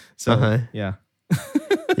 So yeah.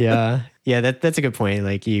 Yeah, that's a good point.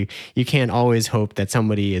 Like you can't always hope that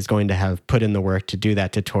somebody is going to have put in the work to do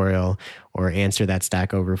that tutorial or answer that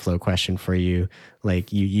Stack Overflow question for you.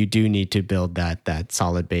 Like you do need to build that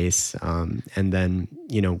solid base. And then,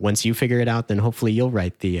 once you figure it out, then hopefully you'll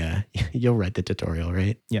write the tutorial,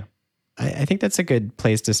 right? Yeah. I think that's a good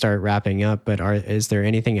place to start wrapping up, but is there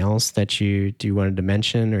anything else that you wanted to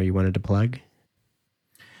mention or you wanted to plug?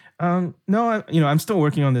 No, I'm still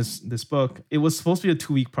working on this book. It was supposed to be a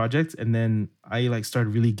 2-week project, and then I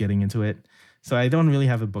started really getting into it. So I don't really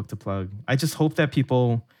have a book to plug. I just hope that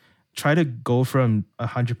people try to go from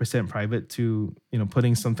 100% private to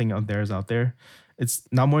putting something out there. It's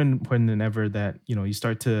now more important than ever that you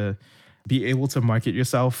start to be able to market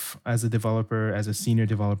yourself as a developer, as a senior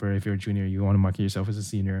developer. If you're a junior, you want to market yourself as a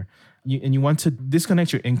senior, and you want to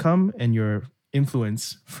disconnect your income and your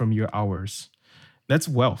influence from your hours. That's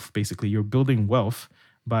wealth, basically. You're building wealth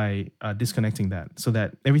by disconnecting that so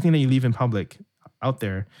that everything that you leave in public out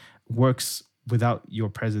there works without your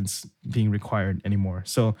presence being required anymore.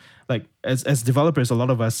 So like as developers, a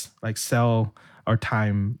lot of us like sell our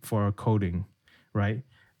time for our coding, right?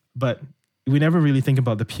 But we never really think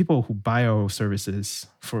about the people who buy our services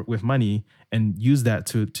with money and use that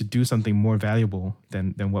to do something more valuable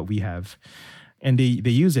than what we have. And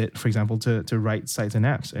they use it, for example, to write sites and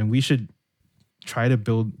apps. And we should try to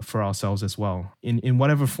build for ourselves as well in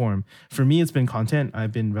whatever form. For me, it's been content.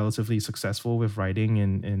 I've been relatively successful with writing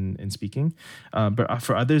and speaking. But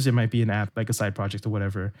for others, it might be an app, like a side project or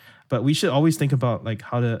whatever. But we should always think about like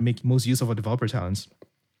how to make most use of our developer talents.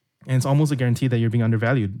 And it's almost a guarantee that you're being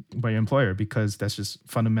undervalued by your employer, because that's just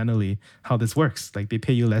fundamentally how this works. Like they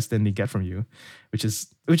pay you less than they get from you, which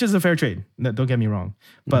is a fair trade. Don't get me wrong.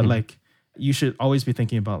 But like you should always be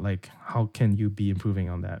thinking about like how can you be improving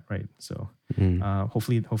on that, right? So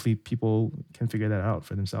hopefully people can figure that out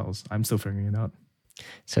for themselves. I'm still figuring it out.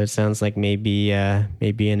 So it sounds like maybe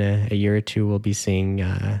in a year or two we'll be seeing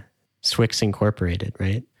Swyx Incorporated,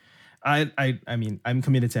 right? I mean, I'm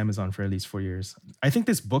committed to Amazon for at least 4 years. I think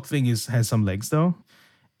this book thing has some legs though.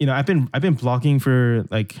 You know, I've been blogging for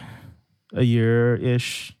like a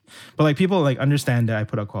year-ish, but like people like understand that I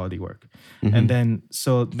put out quality work. And then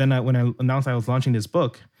when I announced I was launching this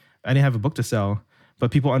book, I didn't have a book to sell, but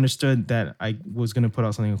people understood that I was going to put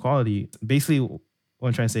out something of quality. Basically, what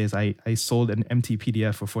I'm trying to say is I sold an empty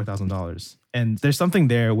PDF for $4,000. And there's something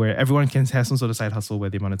there where everyone can have some sort of side hustle where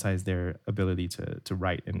they monetize their ability to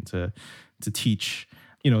write and to teach.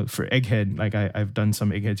 You know, for Egghead, like I've done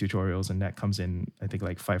some Egghead tutorials, and that comes in, I think,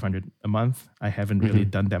 like $500 a month. I haven't really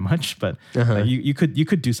done that much, but like, you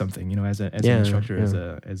could do something. You know, as an instructor,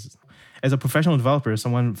 as a professional developer,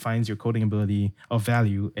 someone finds your coding ability of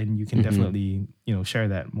value, and you can definitely share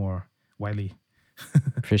that more widely.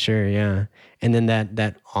 For sure, yeah. And then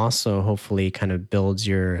that also hopefully kind of builds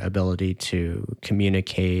your ability to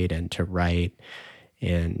communicate and to write.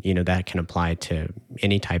 And, that can apply to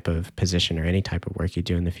any type of position or any type of work you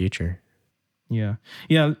do in the future. Yeah.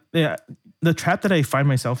 The trap that I find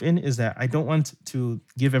myself in is that I don't want to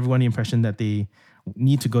give everyone the impression that they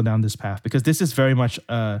need to go down this path, because this is very much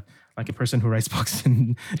like a person who writes books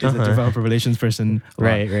and is a developer relations person.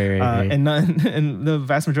 Right. And the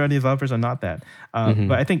vast majority of developers are not that.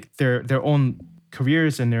 But I think their own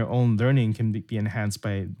careers and their own learning can be enhanced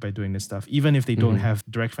by doing this stuff, even if they don't have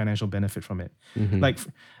direct financial benefit from it. Like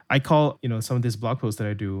I call some of these blog posts that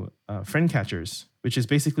I do friend catchers, which is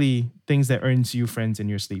basically things that earns you friends in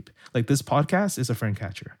your sleep. Like this podcast is a friend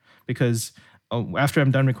catcher, because after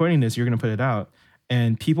I'm done recording this, you're going to put it out,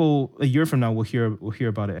 and people a year from now will hear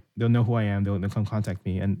about it. They'll know who I am. They'll come contact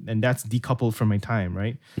me, and that's decoupled from my time,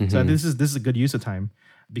 right? So this is a good use of time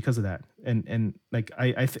because of that. And like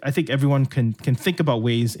I think everyone can think about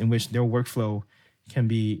ways in which their workflow can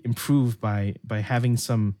be improved by having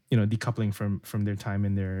some decoupling from their time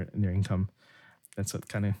and their income. That's what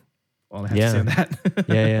kind of all I have to say on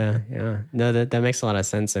that. Yeah. No, that makes a lot of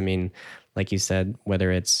sense. I mean, like you said,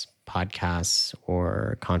 whether it's podcasts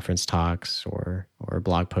or conference talks or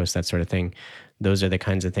blog posts, that sort of thing, those are the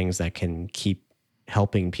kinds of things that can keep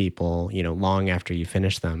helping people, long after you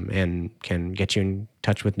finish them, and can get you in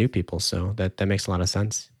touch with new people. So that makes a lot of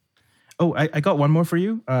sense. Oh, I got one more for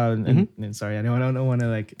you. And sorry, I don't want to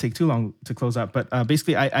like take too long to close up, but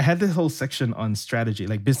basically I had this whole section on strategy,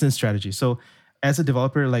 like business strategy. So as a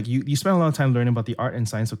developer, like you spend a lot of time learning about the art and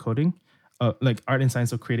science of coding, like art and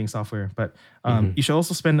science of creating software. But you should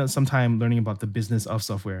also spend some time learning about the business of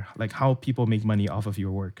software, like how people make money off of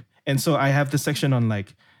your work. And so I have this section on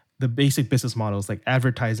like the basic business models, like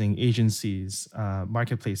advertising, agencies,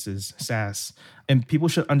 marketplaces, SaaS. And people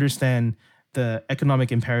should understand the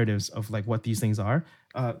economic imperatives of like what these things are,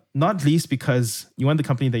 not least because you want the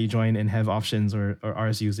company that you join and have options or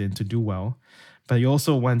RSUs in to do well, but you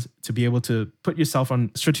also want to be able to put yourself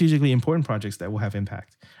on strategically important projects that will have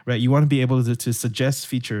impact, right? You want to be able to suggest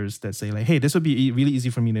features that say like, hey, this would be really easy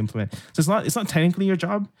for me to implement. So it's not technically your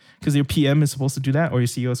job, because your PM is supposed to do that or your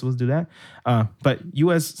CEO is supposed to do that. But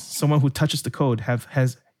you as someone who touches the code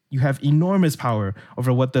you have enormous power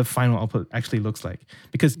over what the final output actually looks like,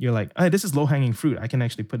 because you're like, oh, this is low-hanging fruit. I can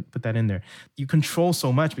actually put that in there. You control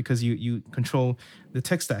so much because you control the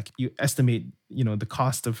tech stack. You estimate, the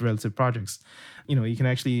cost of relative projects. You can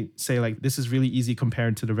actually say like, this is really easy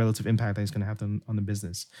compared to the relative impact that it's going to have on the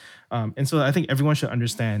business. And so I think everyone should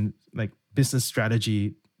understand like business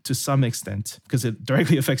strategy to some extent, because it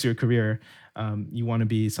directly affects your career. You want to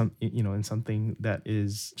be in something that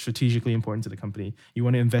is strategically important to the company. You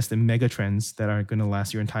want to invest in mega trends that are going to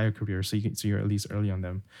last your entire career, so you're at least early on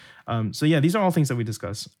them. So yeah, these are all things that we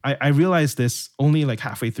discuss. I realized this only like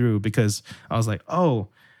halfway through, because I was like, oh,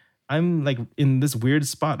 I'm like in this weird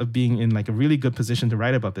spot of being in like a really good position to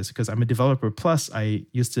write about this, because I'm a developer. Plus, I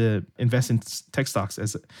used to invest in tech stocks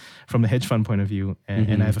from a hedge fund point of view,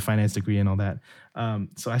 and I have a finance degree and all that.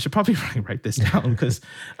 So I should probably write this down, because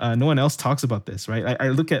no one else talks about this, right?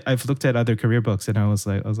 I've looked at other career books, and I was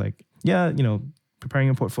like, yeah, preparing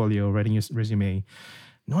a portfolio, writing your resume.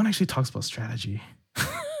 No one actually talks about strategy.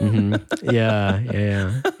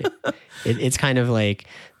 Yeah. It's kind of like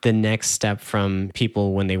the next step from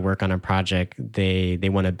people when they work on a project. They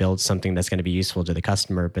want to build something that's going to be useful to the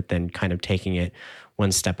customer, but then kind of taking it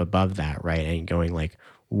one step above that, right? And going like,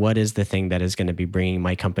 what is the thing that is going to be bringing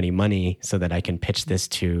my company money so that I can pitch this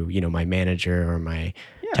to, my manager or my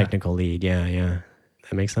technical lead? Yeah.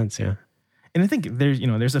 That makes sense. Yeah. And I think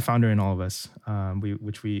there's a founder in all of us, we're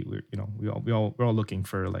all looking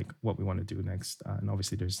for like what we want to do next. And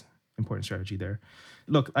obviously there's important strategy there.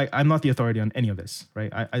 Look, I'm not the authority on any of this,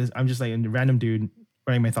 right? I'm just like a random dude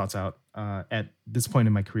writing my thoughts out at this point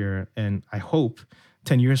in my career. And I hope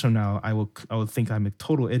 10 years from now, I will think I'm a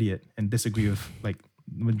total idiot and disagree with like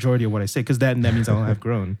the majority of what I say, because that means I'll have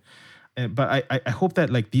grown. But I hope that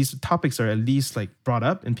like these topics are at least like brought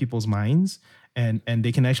up in people's minds, and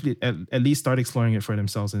they can actually at least start exploring it for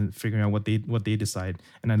themselves and figuring out what they decide.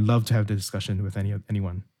 And I'd love to have the discussion with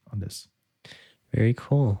anyone on this. Very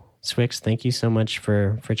cool. Swix, thank you so much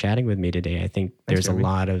for chatting with me today. I think there's a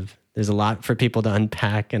lot for people to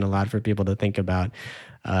unpack and a lot for people to think about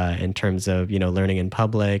in terms of, learning in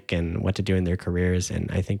public and what to do in their careers.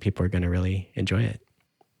 And I think people are going to really enjoy it.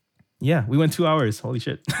 Yeah, we went 2 hours. Holy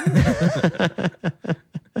shit.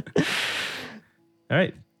 All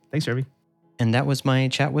right. Thanks, Jeremy. And that was my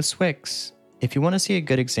chat with Swix. If you want to see a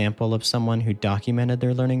good example of someone who documented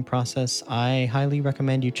their learning process, I highly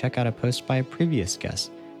recommend you check out a post by a previous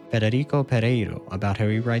guest, Federico Pereiro, about how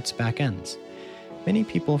he writes backends. Many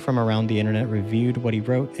people from around the internet reviewed what he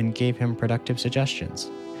wrote and gave him productive suggestions.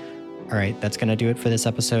 All right, that's going to do it for this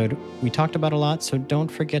episode. We talked about a lot, so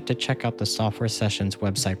don't forget to check out the Software Sessions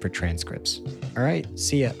website for transcripts. All right,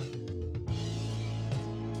 see ya.